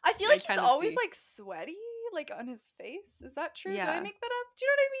 I feel like he's always like sweaty, like on his face. Is that true? Yeah. Did I make that up? Do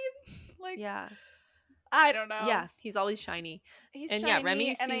you know what I mean? Like, yeah. I don't know. Yeah, he's always shiny. Yeah,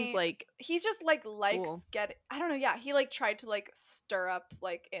 Remy seems like he's just like likes cool. I don't know. Yeah, he like tried to like stir up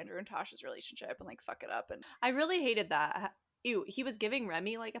like Andrew and Tasha's relationship and like fuck it up. And I really hated that. Ew, he was giving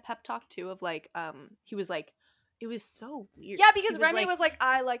Remy like a pep talk too of like he was like, it was so weird. Yeah, because Remy was like,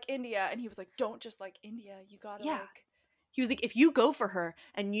 I like India, and he was like, don't just like India, you gotta like. He was like, if you go for her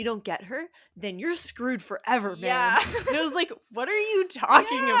and you don't get her, then you're screwed forever, man. Yeah. And I was like, what are you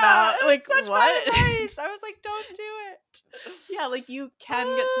talking about? Like, such what? Advice. I was like, don't do it. Yeah, like you can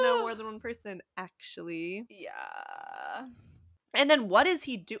get to know more than one person, actually. Yeah. And then what does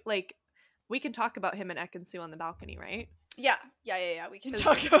he do? Like, we can talk about him and Ekin-Su on the balcony, right? Yeah. We can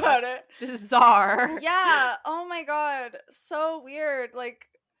talk about it. Bizarre. Yeah. Oh my god. So weird. Like,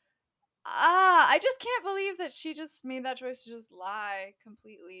 I just can't believe that she just made that choice to just lie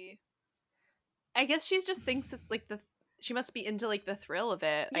completely. I guess she just thinks it's like she must be into like the thrill of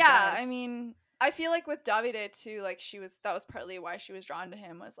it. Yeah, I mean, I feel like with Davide too, like that was partly why she was drawn to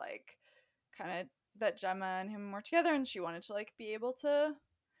him, was like kind of that Gemma and him were together and she wanted to like be able to,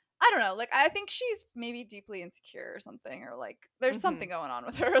 I don't know, like I think she's maybe deeply insecure or something, or like there's something going on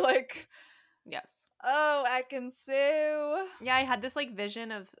with her, like. Yes. Oh, Ekin-Su. Yeah, I had this like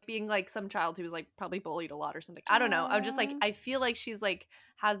vision of being like some child who was like probably bullied a lot or something. I don't know. I was just like, I feel like she's like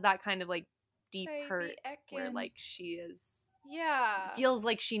has that kind of like deep hurt where like she is. Yeah. Feels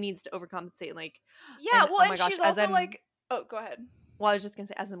like she needs to overcompensate. Like. Yeah. Well, and she's also like. Oh, go ahead. Well, I was just gonna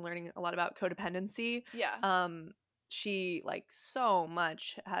say, as I'm learning a lot about codependency. Yeah. She like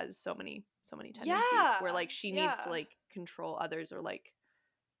has so many tendencies where like she needs to like control others, or like.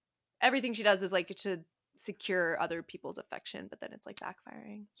 Everything she does is like to secure other people's affection, but then it's like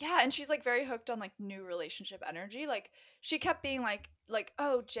backfiring. Yeah, and she's like very hooked on like new relationship energy. Like she kept being like,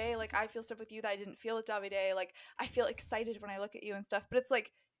 oh Jay, like I feel stuff with you that I didn't feel with Davide. Like I feel excited when I look at you and stuff. But it's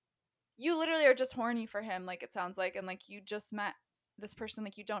like you literally are just horny for him, like it sounds like, and like you just met this person,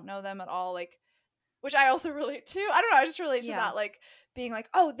 like you don't know them at all, like, which I also relate to. I don't know, I just relate to that, like being like,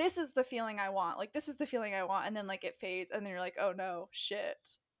 oh, this is the feeling I want. Like this is the feeling I want, and then like it fades, and then you're like, oh no,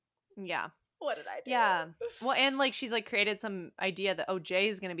 shit. Yeah. What did I do? Yeah. Well, and like she's like created some idea that Jay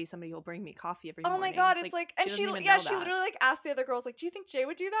is gonna be somebody who'll bring me coffee every morning. Oh my god, it's like and she literally like asked the other girls like, do you think Jay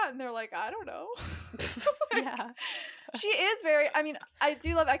would do that? And they're like, I don't know. Like, yeah. She is very, I mean, I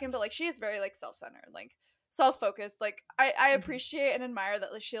do love Ekin, but like she is very like self-centered, like self-focused. Like I appreciate and admire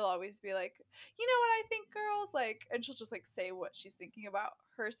that like, she'll always be like, you know what I think, girls, like, and she'll just like say what she's thinking about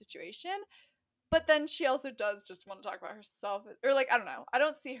her situation. But then she also does just want to talk about herself, or like, I don't know. I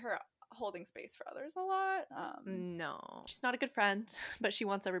don't see her holding space for others a lot. No, she's not a good friend, but she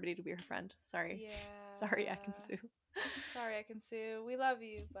wants everybody to be her friend. Sorry. Yeah. Sorry, Ekin-Su. Sorry, Ekin-Su. We love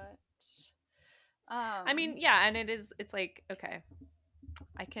you, but I mean, yeah, and it's like, okay,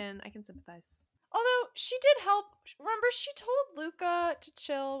 I can sympathize. Although she did help. Remember, she told Luca to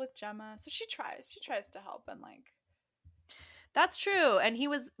chill with Gemma, so she tries to help, and like. That's true, and he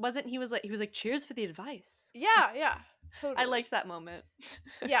was like, cheers for the advice. Yeah, totally. I liked that moment.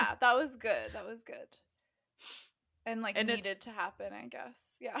 Yeah, that was good. And like and needed to happen, I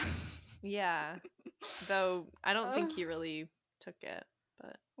guess. Yeah. Yeah. Though I don't think he really took it,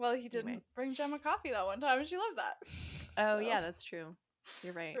 but well, he didn't bring Gemma coffee that one time, and she loved that. Oh, so. Yeah, that's true.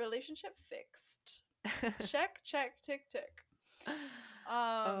 You're right. Relationship fixed. Check, tick, tick.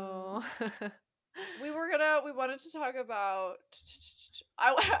 We wanted to talk about.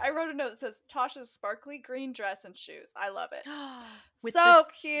 I wrote a note that says Tasha's sparkly green dress and shoes. I love it. With so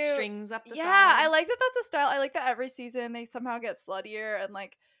the cute. strings up the Yeah, side. I like that. That's a style. I like that every season they somehow get sluttier and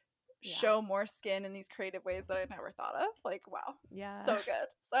like show more skin in these creative ways that I never thought of. Like, wow. Yeah. So good.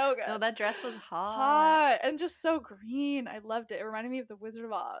 So good. No, that dress was Hot and just so green. I loved it. It reminded me of the Wizard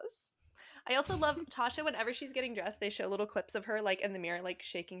of Oz. I also love Tasha. Whenever she's getting dressed, they show little clips of her like in the mirror, like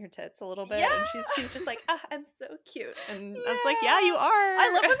shaking her tits a little bit, and she's just like, I'm so cute, and I was like, yeah, you are.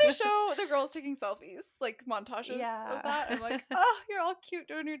 I love when they show the girls taking selfies, like montages of that. I'm like, oh, you're all cute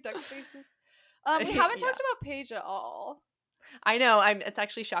doing your duck faces. We haven't talked about Paige at all. I know. It's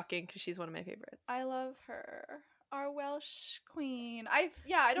actually shocking because she's one of my favorites. I love her, our Welsh queen. I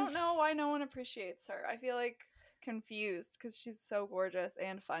don't know why no one appreciates her. I feel like confused because she's so gorgeous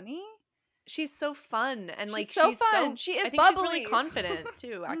and funny. She's so fun and like she's fun. She is. I think bubbly. She's really confident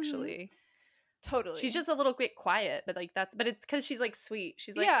too. Actually, totally. She's just a little bit quiet, but like but it's because she's like sweet.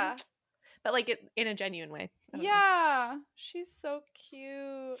 She's like but like in a genuine way. Yeah, she's so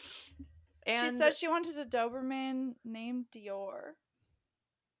cute. And she said she wanted a Doberman named Dior.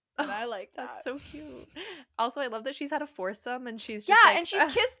 And I like that. That's so cute. Also, I love that she's had a foursome and she's just and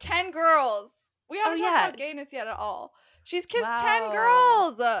she's kissed 10 girls. We haven't talked about gayness yet at all. She's kissed 10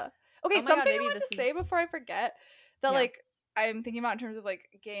 girls. Okay, something I want to say before I forget that like I'm thinking about in terms of like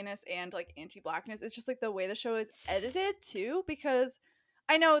gayness and like anti-blackness. It's just like the way the show is edited too, because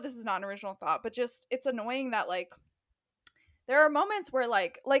I know this is not an original thought, but just it's annoying that like there are moments where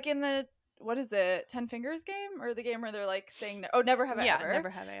like in the what is it, 10 Fingers game, or the game where they're like saying never have I ever. Never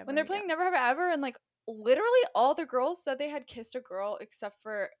have I ever. When they're playing Never Have I Ever, and like literally all the girls said they had kissed a girl except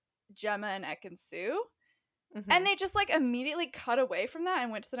for Gemma and Ekin-Su. And they just like immediately cut away from that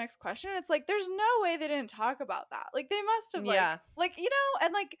and went to the next question. It's like there's no way they didn't talk about that. Like they must have like you know,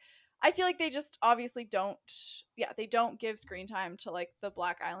 and like I feel like they just obviously don't they don't give screen time to like the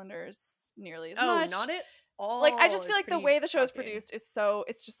Black Islanders nearly as much. Not at all. Like I just feel like the way the show is produced is so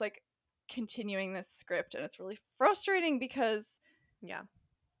it's just like continuing this script, and it's really frustrating because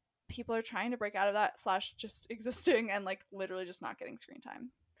people are trying to break out of that / just existing and like literally just not getting screen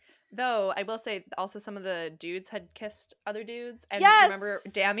time. Though I will say also some of the dudes had kissed other dudes, and remember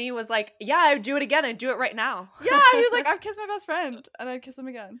Dami was like, yeah, I would do it again. I'd do it right now. Yeah, he was like, I've kissed my best friend and I'd kiss him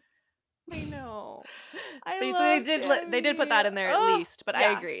again. I know. They did put that in there at least, but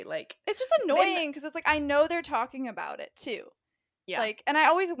I agree. Like it's just annoying because it's like I know they're talking about it too. Yeah. Like, and I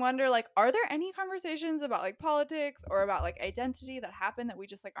always wonder, like, are there any conversations about like politics or about like identity that happen that we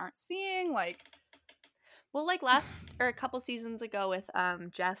just like aren't seeing? Like, well, like a couple seasons ago with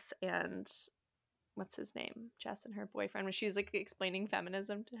Jess and what's his name? Jess and her boyfriend, when she was like explaining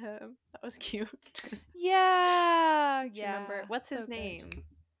feminism to him. That was cute. Yeah. Remember what's his name?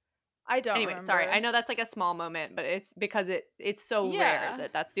 I don't. Anyway, remember. Sorry. I know that's like a small moment, but it's because it's so rare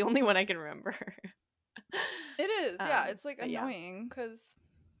that that's the only one I can remember. It is. Yeah, it's like annoying because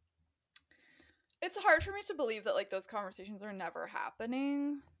it's hard for me to believe that like those conversations are never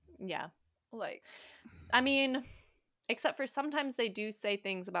happening. Yeah. Like, I mean, except for sometimes they do say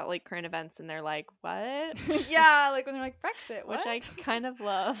things about like current events and they're like, what? Yeah, like when they're like Brexit, what? Which I kind of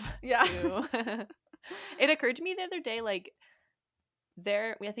love. Yeah. It occurred to me the other day, like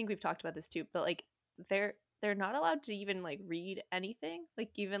I think we've talked about this too, but like they're not allowed to even like read anything, like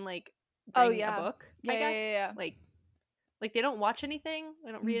even like bring a book. I guess. Yeah. Like they don't watch anything,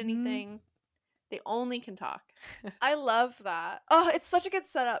 they don't read anything. They only can talk. I love that. Oh, it's such a good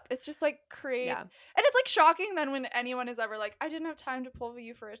setup. It's just like and it's like shocking then when anyone is ever like, I didn't have time to pull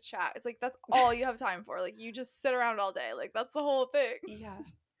you for a chat. It's like that's all you have time for. Like you just sit around all day. Like that's the whole thing. Yeah.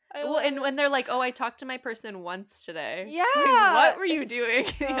 When they're like, oh, I talked to my person once today. Yeah. Like, what were you doing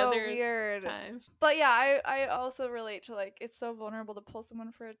so the other weird time? But yeah, I also relate to like it's so vulnerable to pull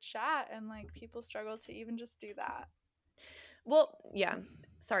someone for a chat, and like people struggle to even just do that. Well, yeah.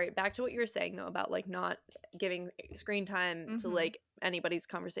 Sorry, back to what you were saying though about like not giving screen time to like anybody's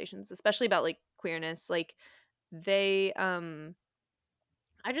conversations, especially about like queerness. Like they I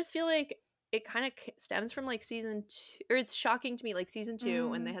just feel like it kind of stems from like season 2, or it's shocking to me like season 2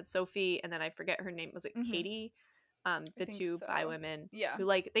 when they had Sophie, and then I forget her name, was it Katie? The two bi women who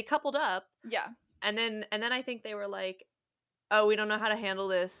like they coupled up. Yeah. And then I think they were like, oh, we don't know how to handle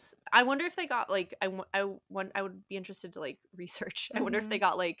this. I wonder if they got like I would be interested to like research. I wonder if they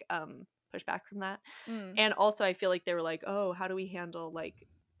got like pushback from that. And also I feel like they were like, oh, how do we handle like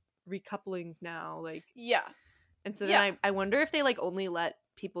recouplings now? Like And so then I wonder if they like only let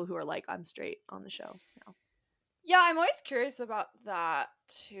people who are like I'm straight on the show now. Yeah, I'm always curious about that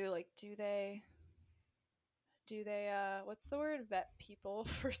too. Like do they do they what's the word, vet people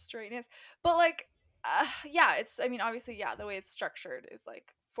for straightness, but like yeah, it's, I mean, obviously, yeah, the way it's structured is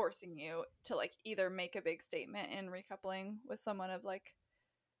like forcing you to like either make a big statement in recoupling with someone of like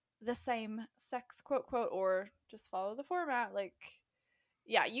the same sex, quote quote, or just follow the format. Like,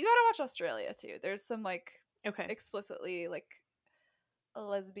 yeah, you gotta watch Australia too. There's some like explicitly like a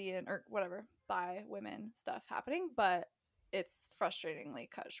lesbian or whatever bi women stuff happening, but it's frustratingly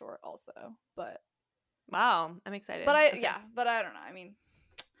cut short also. But wow, I'm excited. But I don't know. I mean,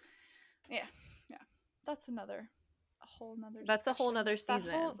 yeah. That's a whole nother season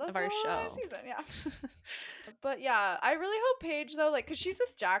of our show. Yeah. But yeah, I really hope Paige though, like, cause she's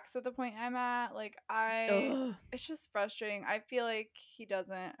with Jax at the point I'm at. Like, it's just frustrating. I feel like he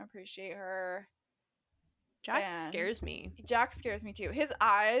doesn't appreciate her. Jax scares me. Jax scares me too. His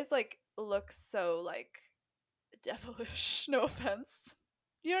eyes like look so like devilish. No offense.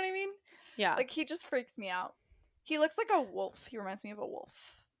 You know what I mean? Yeah. Like, he just freaks me out. He looks like a wolf. He reminds me of a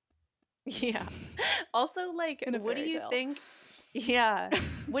wolf. Yeah. Also, like, what do you think? Yeah.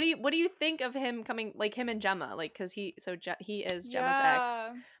 What do you think of him coming, like, him and Gemma? Like, because he is Gemma's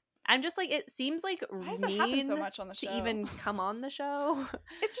ex. I'm just like, it seems like why does it happen so much on the show to even come on the show?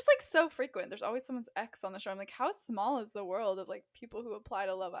 It's just like so frequent. There's always someone's ex on the show. I'm like, how small is the world of like people who apply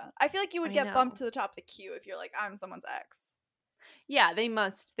to Love Island? I feel like you would get bumped to the top of the queue if you're like, I'm someone's ex. Yeah, they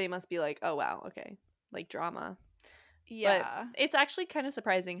must be like, oh wow, okay, like drama. Yeah, but it's actually kind of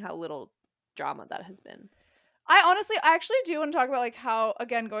surprising how little drama that has been. I actually do want to talk about like how,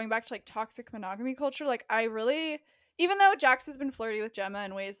 again, going back to like toxic monogamy culture, like I really, even though Jax has been flirty with Gemma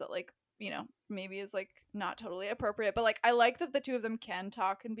in ways that like, you know, maybe is like not totally appropriate, but like I like that the two of them can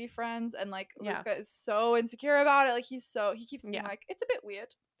talk and be friends, and like Luca is so insecure about it. Like he keeps being like, it's a bit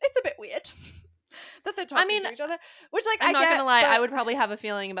weird that they're talking to each other, which like I'm not gonna lie, I would probably have a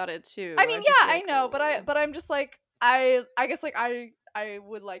feeling about it too. I mean, yeah, I know, but I'm just like, I guess like I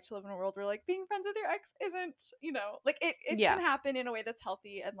would like to live in a world where like being friends with your ex isn't, you know, like it can happen in a way that's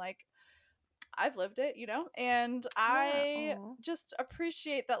healthy, and like I've lived it, you know, and I just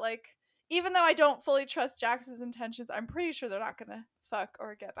appreciate that, like, even though I don't fully trust Jax's intentions, I'm pretty sure they're not gonna fuck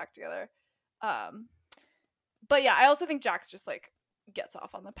or get back together. But yeah, I also think Jax just like gets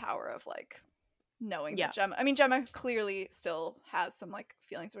off on the power of like knowing that Gemma clearly still has some like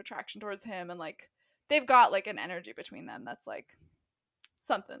feelings of attraction towards him, and like they've got like an energy between them that's like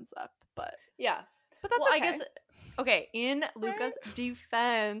something's up. But but that's okay. I guess in Luca's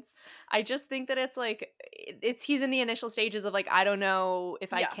defense, I just think that it's like he's in the initial stages of like, I don't know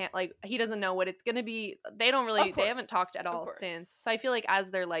if I can't, like, he doesn't know what it's gonna be. They haven't talked at all since, so I feel like as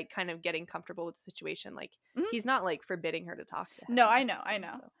they're like kind of getting comfortable with the situation, like he's not like forbidding her to talk to him. No, I know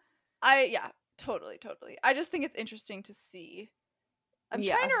so. Totally. I just think it's interesting to see. I'm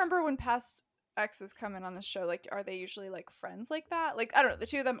trying to remember when past exes come in on the show, like, are they usually like friends like that? Like, I don't know, the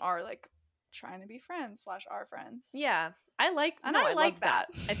two of them are like trying to be friends / are friends. Yeah, I like that.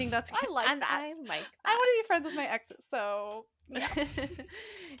 I think that's I like that. I want to be friends with my exes, so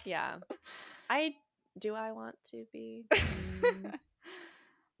yeah. I want to be.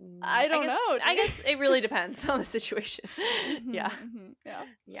 I don't know. I guess it really depends on the situation. Yeah.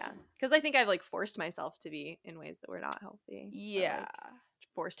 Because I think I've like forced myself to be in ways that were not healthy. Yeah.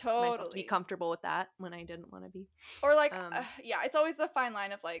 Forced myself to be comfortable with that when I didn't want to be. Or like, it's always the fine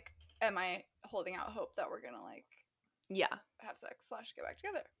line of like, am I holding out hope that we're gonna like, have sex / get back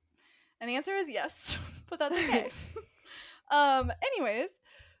together? And the answer is yes, but that's okay. Anyways,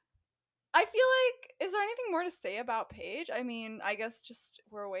 I feel like, is there anything more to say about Paige? I mean, I guess just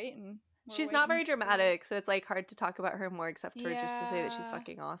we're waiting. She's not very dramatic, so it's like hard to talk about her more except for just to say that she's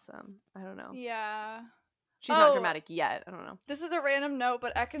fucking awesome. I don't know. Yeah. She's not dramatic yet. I don't know. This is a random note,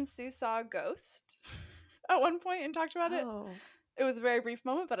 but Ekin-Su saw a ghost at one point and talked about it. It was a very brief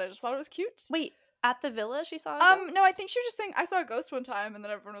moment, but I just thought it was cute. Wait, at the villa she saw a ghost? No, I think she was just saying, I saw a ghost one time, and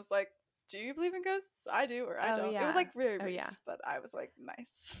then everyone was like, do you believe in ghosts? I do, or I don't. Yeah. It was like very brief, but I was like,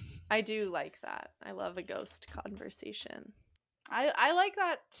 nice. I do like that. I love a ghost conversation. I like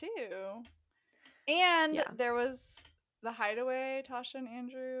that too. And there was the Hideaway, Tasha and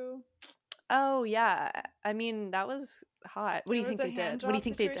Andrew. Oh yeah, I mean that was hot. What do you think they did? What do you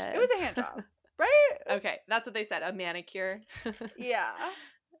think they did? It was a hand job, right? Okay, that's what they said. A manicure. Yeah.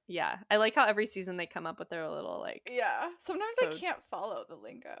 Yeah, I like how every season they come up with their little like. Yeah, sometimes I can't follow the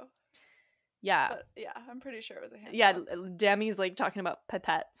lingo. Yeah. But yeah, I'm pretty sure it was a hand job. Demi's like talking about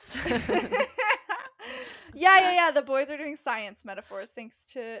pipettes. Yeah. The boys are doing science metaphors thanks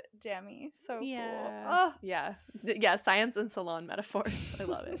to Demi. So cool. Oh. Yeah, science and salon metaphors. I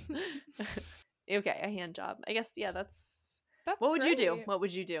love it. Okay, a hand job. I guess, that's what would you do? What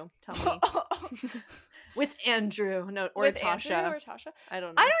would you do? Tell me. with Andrew, or with Tasha. Andrew or Tasha. I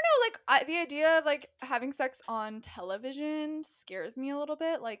don't know. Like the idea of like having sex on television scares me a little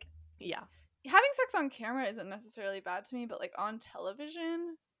bit. Like, yeah, having sex on camera isn't necessarily bad to me, but like on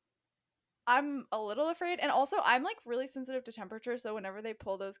television, I'm a little afraid. And also, I'm like really sensitive to temperature, so whenever they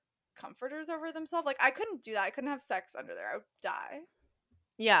pull those comforters over themselves, like I couldn't do that. I couldn't have sex under there. I would die.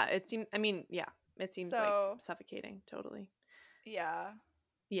 Yeah, it seems. I mean, yeah, it seems like So suffocating. Totally. yeah.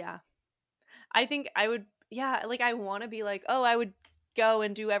 Yeah, I think I would. Yeah, like I want to be like, oh, I would go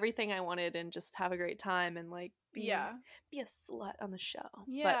and do everything I wanted and just have a great time and like be a slut on the show.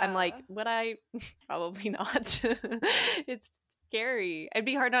 Yeah. But I'm like, would I? Probably not. It's scary. It'd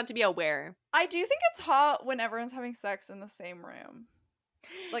be hard not to be aware. I do think it's hot when everyone's having sex in the same room.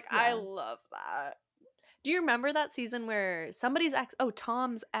 Like, Yeah. I love that. Do you remember that season where somebody's ex,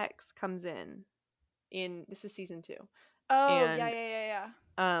 Tom's ex comes in this is season 2. Oh, and, yeah.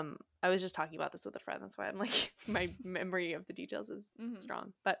 I was just talking about this with a friend. That's why I'm like, my memory of the details is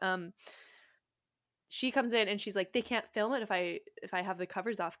strong. But she comes in and she's like, they can't film it if I have the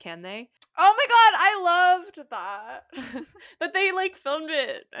covers off, can they? Oh my god, I loved that. But they like filmed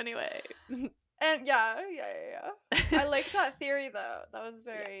it anyway. And yeah. I liked that theory though. That was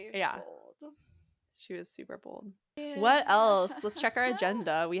very bold. She was super bold. Yeah. What else? Let's check our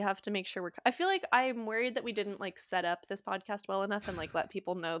agenda. We have to make sure I feel like I'm worried that we didn't like set up this podcast well enough and like let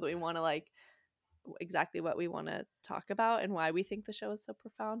people know that we want to like exactly what we want to talk about and why we think the show is so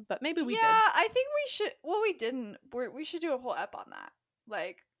profound. But maybe we did. Yeah, I think we should. Well, we didn't. We should do a whole ep on that.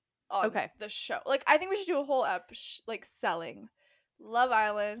 Like on the show. Like I think we should do a whole ep like selling Love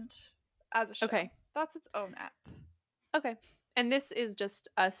Island as a show. Okay. That's its own ep. Okay. And this is just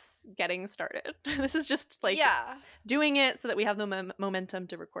us getting started. This is just like doing it so that we have the momentum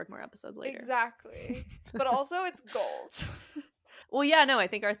to record more episodes later. Exactly. But also it's gold. Well, yeah, no, I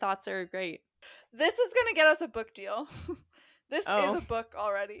think our thoughts are great. This is going to get us a book deal. This is a book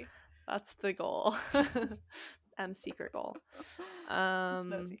already. That's the goal. Secret goal. It's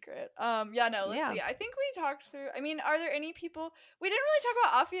no secret. Let's see. I think we talked through. I mean, are there any people we didn't really talk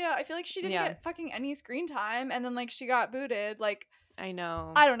about? Afia, I feel like she didn't get fucking any screen time, and then like she got booted. Like I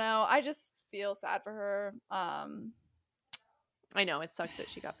know. I don't know. I just feel sad for her. I know it sucked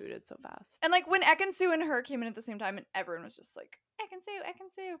that she got booted so fast. And like when Ekin-Su and her came in at the same time, and everyone was just like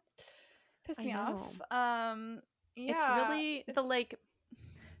Ekin-Su, pissed me off. It's really the like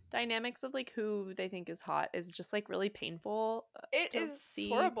dynamics of like who they think is hot is just like really painful. It is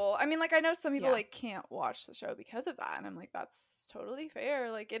horrible. I mean, like I know some people like can't watch the show because of that, and I'm like, that's totally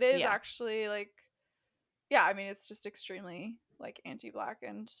fair. Like it is actually like, I mean, it's just extremely like anti-Black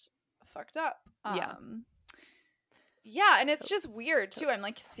and fucked up. And it's just weird too. I'm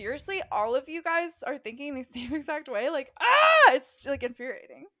like, seriously, all of you guys are thinking the same exact way. Like, it's like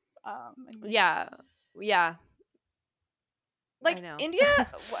infuriating. Like India,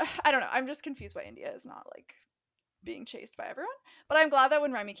 I don't know. I'm just confused why India is not like being chased by everyone. But I'm glad that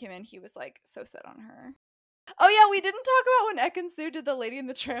when Remy came in, he was like so set on her. Oh yeah, we didn't talk about when Ekin-Su did the Lady and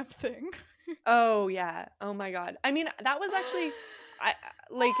the Tramp thing. Oh yeah. Oh my god. I mean, that was actually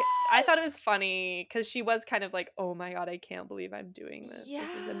I thought it was funny because she was kind of like, oh my god, I can't believe I'm doing this. Yeah.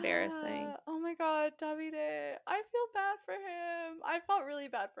 This is embarrassing. Oh my god, Davide. I feel bad for him. I felt really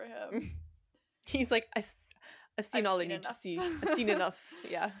bad for him. He's like, I've seen all I need to see. I've seen enough.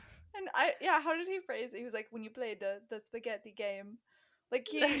 Yeah. And how did he phrase it? He was like, when you played the spaghetti game. Like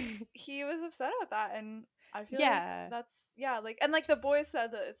he was upset about that, and I feel like that's like, and like the boys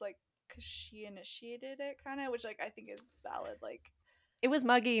said that it's like because she initiated it kind of, which like I think is valid. Like it was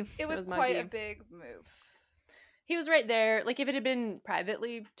muggy. It was quite a big move. He was right there. Like if it had been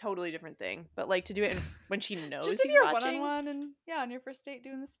privately, totally different thing. But like to do it when she knows just if you're one-on-one and on your first date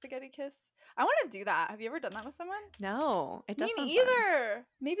doing the spaghetti kiss. I want to do that. Have you ever done that with someone? No, it doesn't. Me neither. Fun.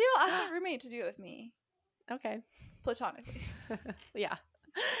 Maybe I'll ask my roommate to do it with me. Okay. Platonically. Yeah.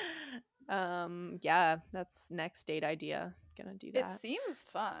 That's next date idea. Gonna do that. It seems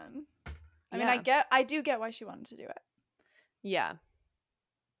fun. I mean, I do get why she wanted to do it. Yeah.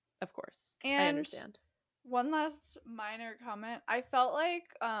 Of course. And I understand. One last minor comment. I felt like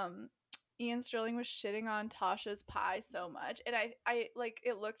Ian Sterling was shitting on Tasha's pie so much, and I like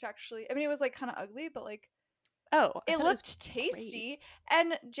it looked actually. I mean, it was like kind of ugly, but like it looked tasty,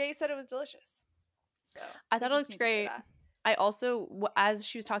 and Jay said it was delicious. So I thought it looked great. I also, as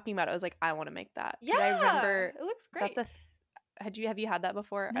she was talking about it, I was like, I want to make that. Yeah, I remember it looks great. That's have you had that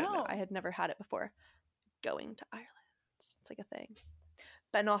before? No, I had never had it before. Going to Ireland, it's like a thing.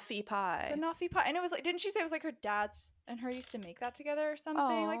 Banoffee pie. And it was like, didn't she say it was like her dad's and her used to make that together or something?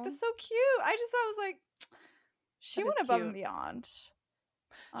 Aww. Like, that's so cute. I just thought it was like, she went above and beyond.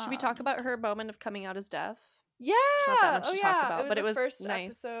 Should we talk about her moment of coming out as deaf? Yeah. Not that much to talk about, but it was first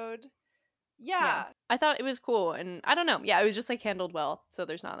nice. episode. Yeah. I thought it was cool, and I don't know. Yeah, it was just like handled well, so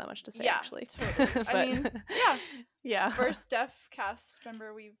there's not that much to say actually. Totally. I mean, yeah. Yeah. First deaf cast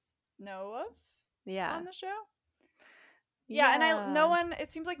member we know of on the show. Yeah, and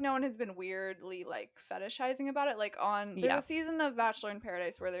it seems like no one has been weirdly like fetishizing about it. Like there's a season of Bachelor in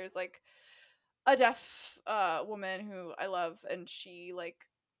Paradise where there's like a deaf woman who I love, and she like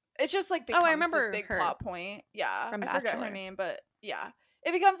it's just like becomes this big plot point. Yeah, I forget her name, but yeah,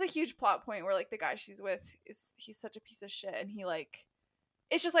 it becomes a huge plot point where like the guy she's with he's such a piece of shit, and he like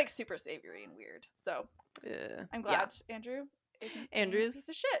it's just like super savory and weird. So I'm glad Andrew isn't Andrew's a piece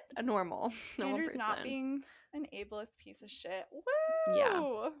of shit. A normal Andrew's person. Not being an ableist piece of shit. Woo!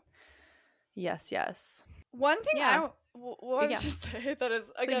 Yeah. Yes. One thing I want to just say that is,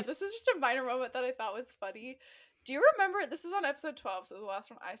 again, this is just a minor moment that I thought was funny. Do you remember, this is on episode 12, so the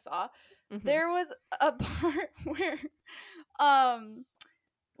last one I saw, there was a part where,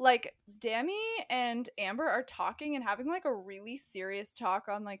 like, Dami and Amber are talking and having, like, a really serious talk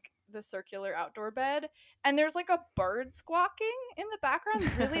on, like, the circular outdoor bed, and there's, like, a bird squawking in the background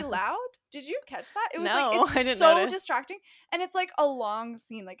really loud. Did you catch that? It was, I didn't so notice. Distracting, and it's, like, a long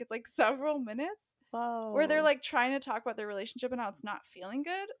scene. Like, it's, like, several minutes. Whoa. Where they're like trying to talk about their relationship and how it's not feeling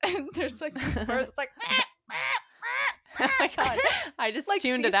good, and there's like this bird that's like oh my god, I just like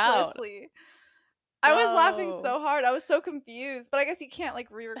tuned it out. I was laughing so hard. I was so confused, but I guess you can't like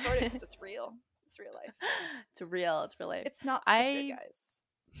re-record it because it's real. It's real life. It's real life. It's not scripted, guys.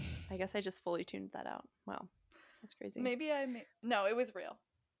 I guess I just fully tuned that out. Wow, that's crazy. Maybe no, it was real.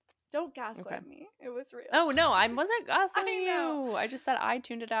 Don't gaslight me. It was real. Oh no, I wasn't gaslighting you. I just said I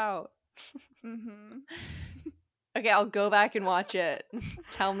tuned it out. Okay, I'll go back and watch it.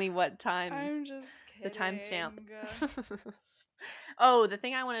 Tell me what time. I'm just kidding. The timestamp. Oh, the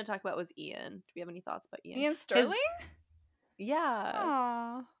thing I wanted to talk about was Ian. Do we have any thoughts about Ian? Ian Sterling? Yeah.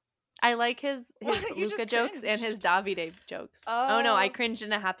 Aww. I like his Luca jokes and his Davide jokes. Oh no, I cringed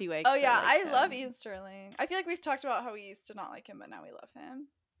in a happy way. Oh yeah, I love Ian Sterling. I feel like we've talked about how we used to not like him, but now we love him.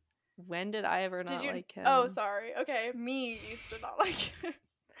 When did I ever not like him? Oh, sorry. Okay, me used to not like him.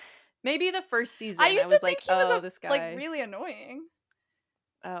 Maybe the first season I was like, this guy. Like really annoying.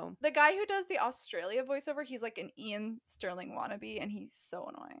 Oh. The guy who does the Australia voiceover, he's like an Ian Sterling wannabe, and he's so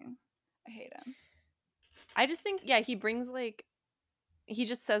annoying. I hate him. I just think, he brings like, he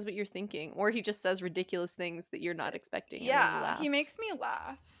just says what you're thinking, or he just says ridiculous things that you're not expecting. Yeah, he makes me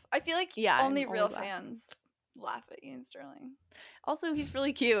laugh. I feel like only real fans laugh at Ian Sterling. Also, he's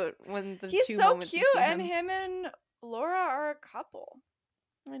really cute when he's so cute, and him and Laura are a couple.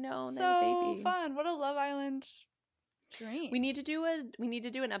 I know, so fun. What a Love Island dream. We need to do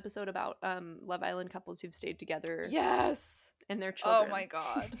an episode about Love Island couples who've stayed together. Yes, and their children. Oh my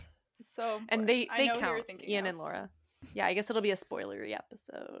god, so and they count Ian and Laura. Yeah, I guess it'll be a spoilery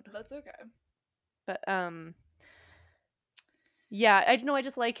episode. That's okay. But yeah, I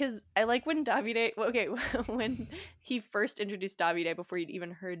just like I like when Davide, when he first introduced Davide before you'd even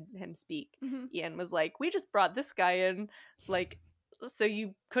heard him speak, Ian was like, we just brought this guy in, like, so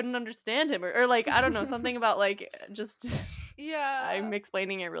you couldn't understand him, or like, I don't know, something about like, just, yeah, I'm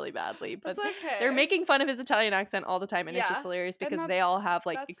explaining it really badly, but okay. They're making fun of his Italian accent all the time, and it's just hilarious because they all have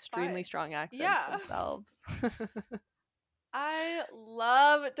like extremely strong accents themselves. I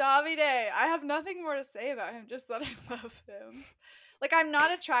love Davide. I have nothing more to say about him, just that I love him. Like, I'm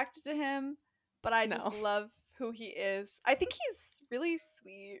not attracted to him, but I just love who he is. I think he's really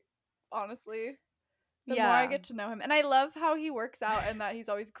sweet, honestly. The more I get to know him. And I love how he works out and that he's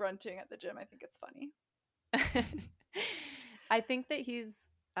always grunting at the gym. I think it's funny. I think that he's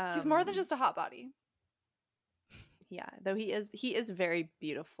more than just a hot body. Yeah, though he is very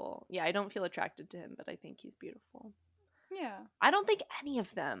beautiful. Yeah, I don't feel attracted to him, but I think he's beautiful. Yeah. I don't think any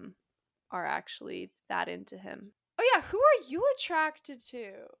of them are actually that into him. Oh yeah, who are you attracted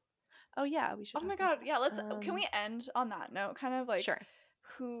to? Oh yeah, we should. Oh my god, yeah, let's can we end on that note? Kind of like sure.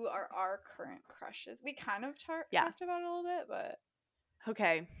 Who are our current crushes? We kind of talked about it a little bit, but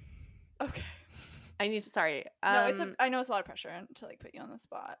okay. I need to. Sorry. No, I know it's a lot of pressure to like put you on the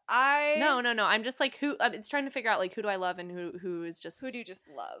spot. No. I'm just like who. It's trying to figure out like who do I love and who is just. Who do you just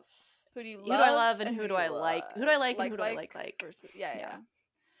love? Who do you love? Who do I love and who do I like? Who do I like and who do I like? Versus, yeah.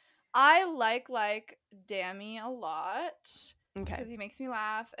 I like Dami a lot. Okay. Because he makes me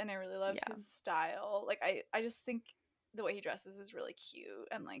laugh and I really love his style. Like I just think the way he dresses is really cute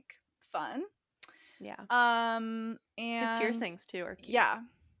and like fun. Yeah. And his piercings too are cute. Yeah.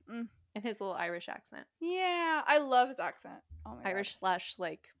 And his little Irish accent. Yeah, I love his accent. Oh my Irish /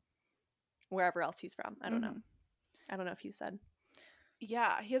 like wherever else he's from. I don't know. I don't know if he said.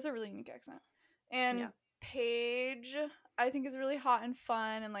 Yeah, he has a really unique accent. And Paige, I think, is really hot and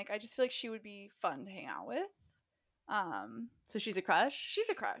fun, and like I just feel like she would be fun to hang out with. So she's a crush? She's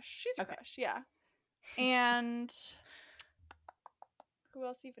a crush. She's a crush, yeah. And who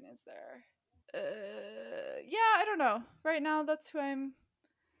else even is there? Yeah, I don't know. Right now that's who I'm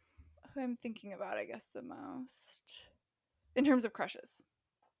thinking about, I guess, the most. In terms of crushes.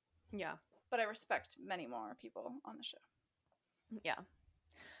 Yeah. But I respect many more people on the show. Yeah.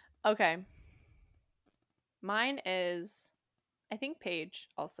 Okay. Mine is, I think, Paige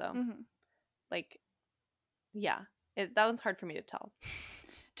also. Mm-hmm. Like, yeah. That one's hard for me to tell.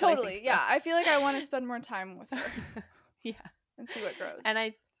 Totally, so. Yeah. I feel like I want to spend more time with her. Yeah. And see what grows. And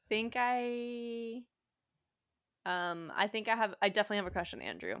I think I definitely have a crush on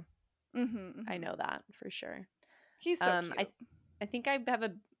Andrew. Mm-hmm, mm-hmm. I know that for sure. He's so cute. I think I have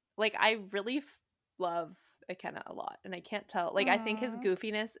I really love Ikenna a lot, and I can't tell. Like, I think his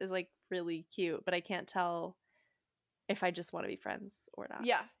goofiness is like really cute, but I can't tell if I just want to be friends or not.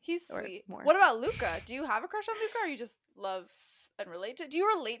 Yeah, he's sweet. More. What about Luca? Do you have a crush on Luca, or you just love and relate to? Do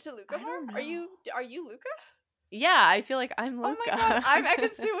you relate to Luca more? Are you Luca? Yeah, I feel like I'm Luca. Oh my god, I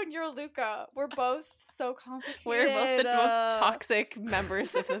can see when you're Luca. We're both so complicated. We're both the most toxic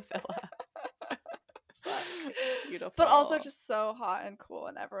members of the villa. Beautiful. But also just so hot and cool,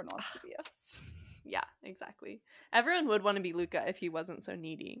 and everyone wants to be us. Yeah, exactly. Everyone would want to be Luca if he wasn't so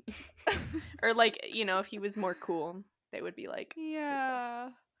needy. Or like, if he was more cool, they would be like, yeah,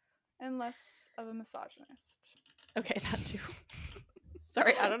 Luca. And less of a misogynist. Okay, that too.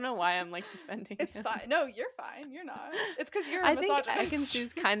 Sorry, I don't know why I'm like defending It's him. fine. No, you're fine. You're not. It's because you're a misogynist. I think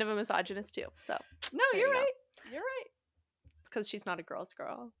she's kind of a misogynist too. So no, you're right. You're right. It's because she's not a girl's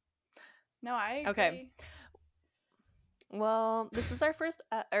girl. No, I agree. Okay. Well, this is our first.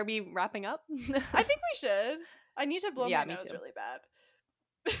 Are we wrapping up? I think we should. I need to blow my nose really bad.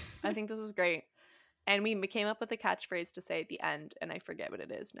 I think this is great. And we came up with a catchphrase to say at the end, and I forget what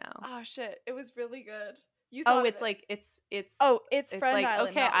it is now. Oh shit! It was really good. It's like it's Friend Island.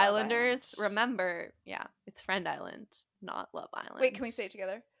 Okay, Islanders, remember, yeah, it's Friend Island, not Love Island. Wait, can we say it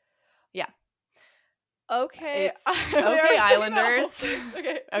together? Yeah. Okay. Okay, Islanders.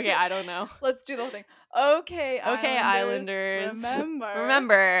 Okay, I don't know. Let's do the whole thing. Okay, Islanders.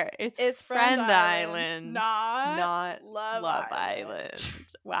 Remember, it's Friend Island, not Love Island.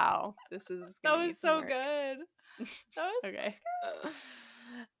 Wow, this is. That was so good. That was okay.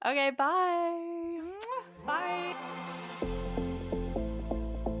 Okay, bye. Bye.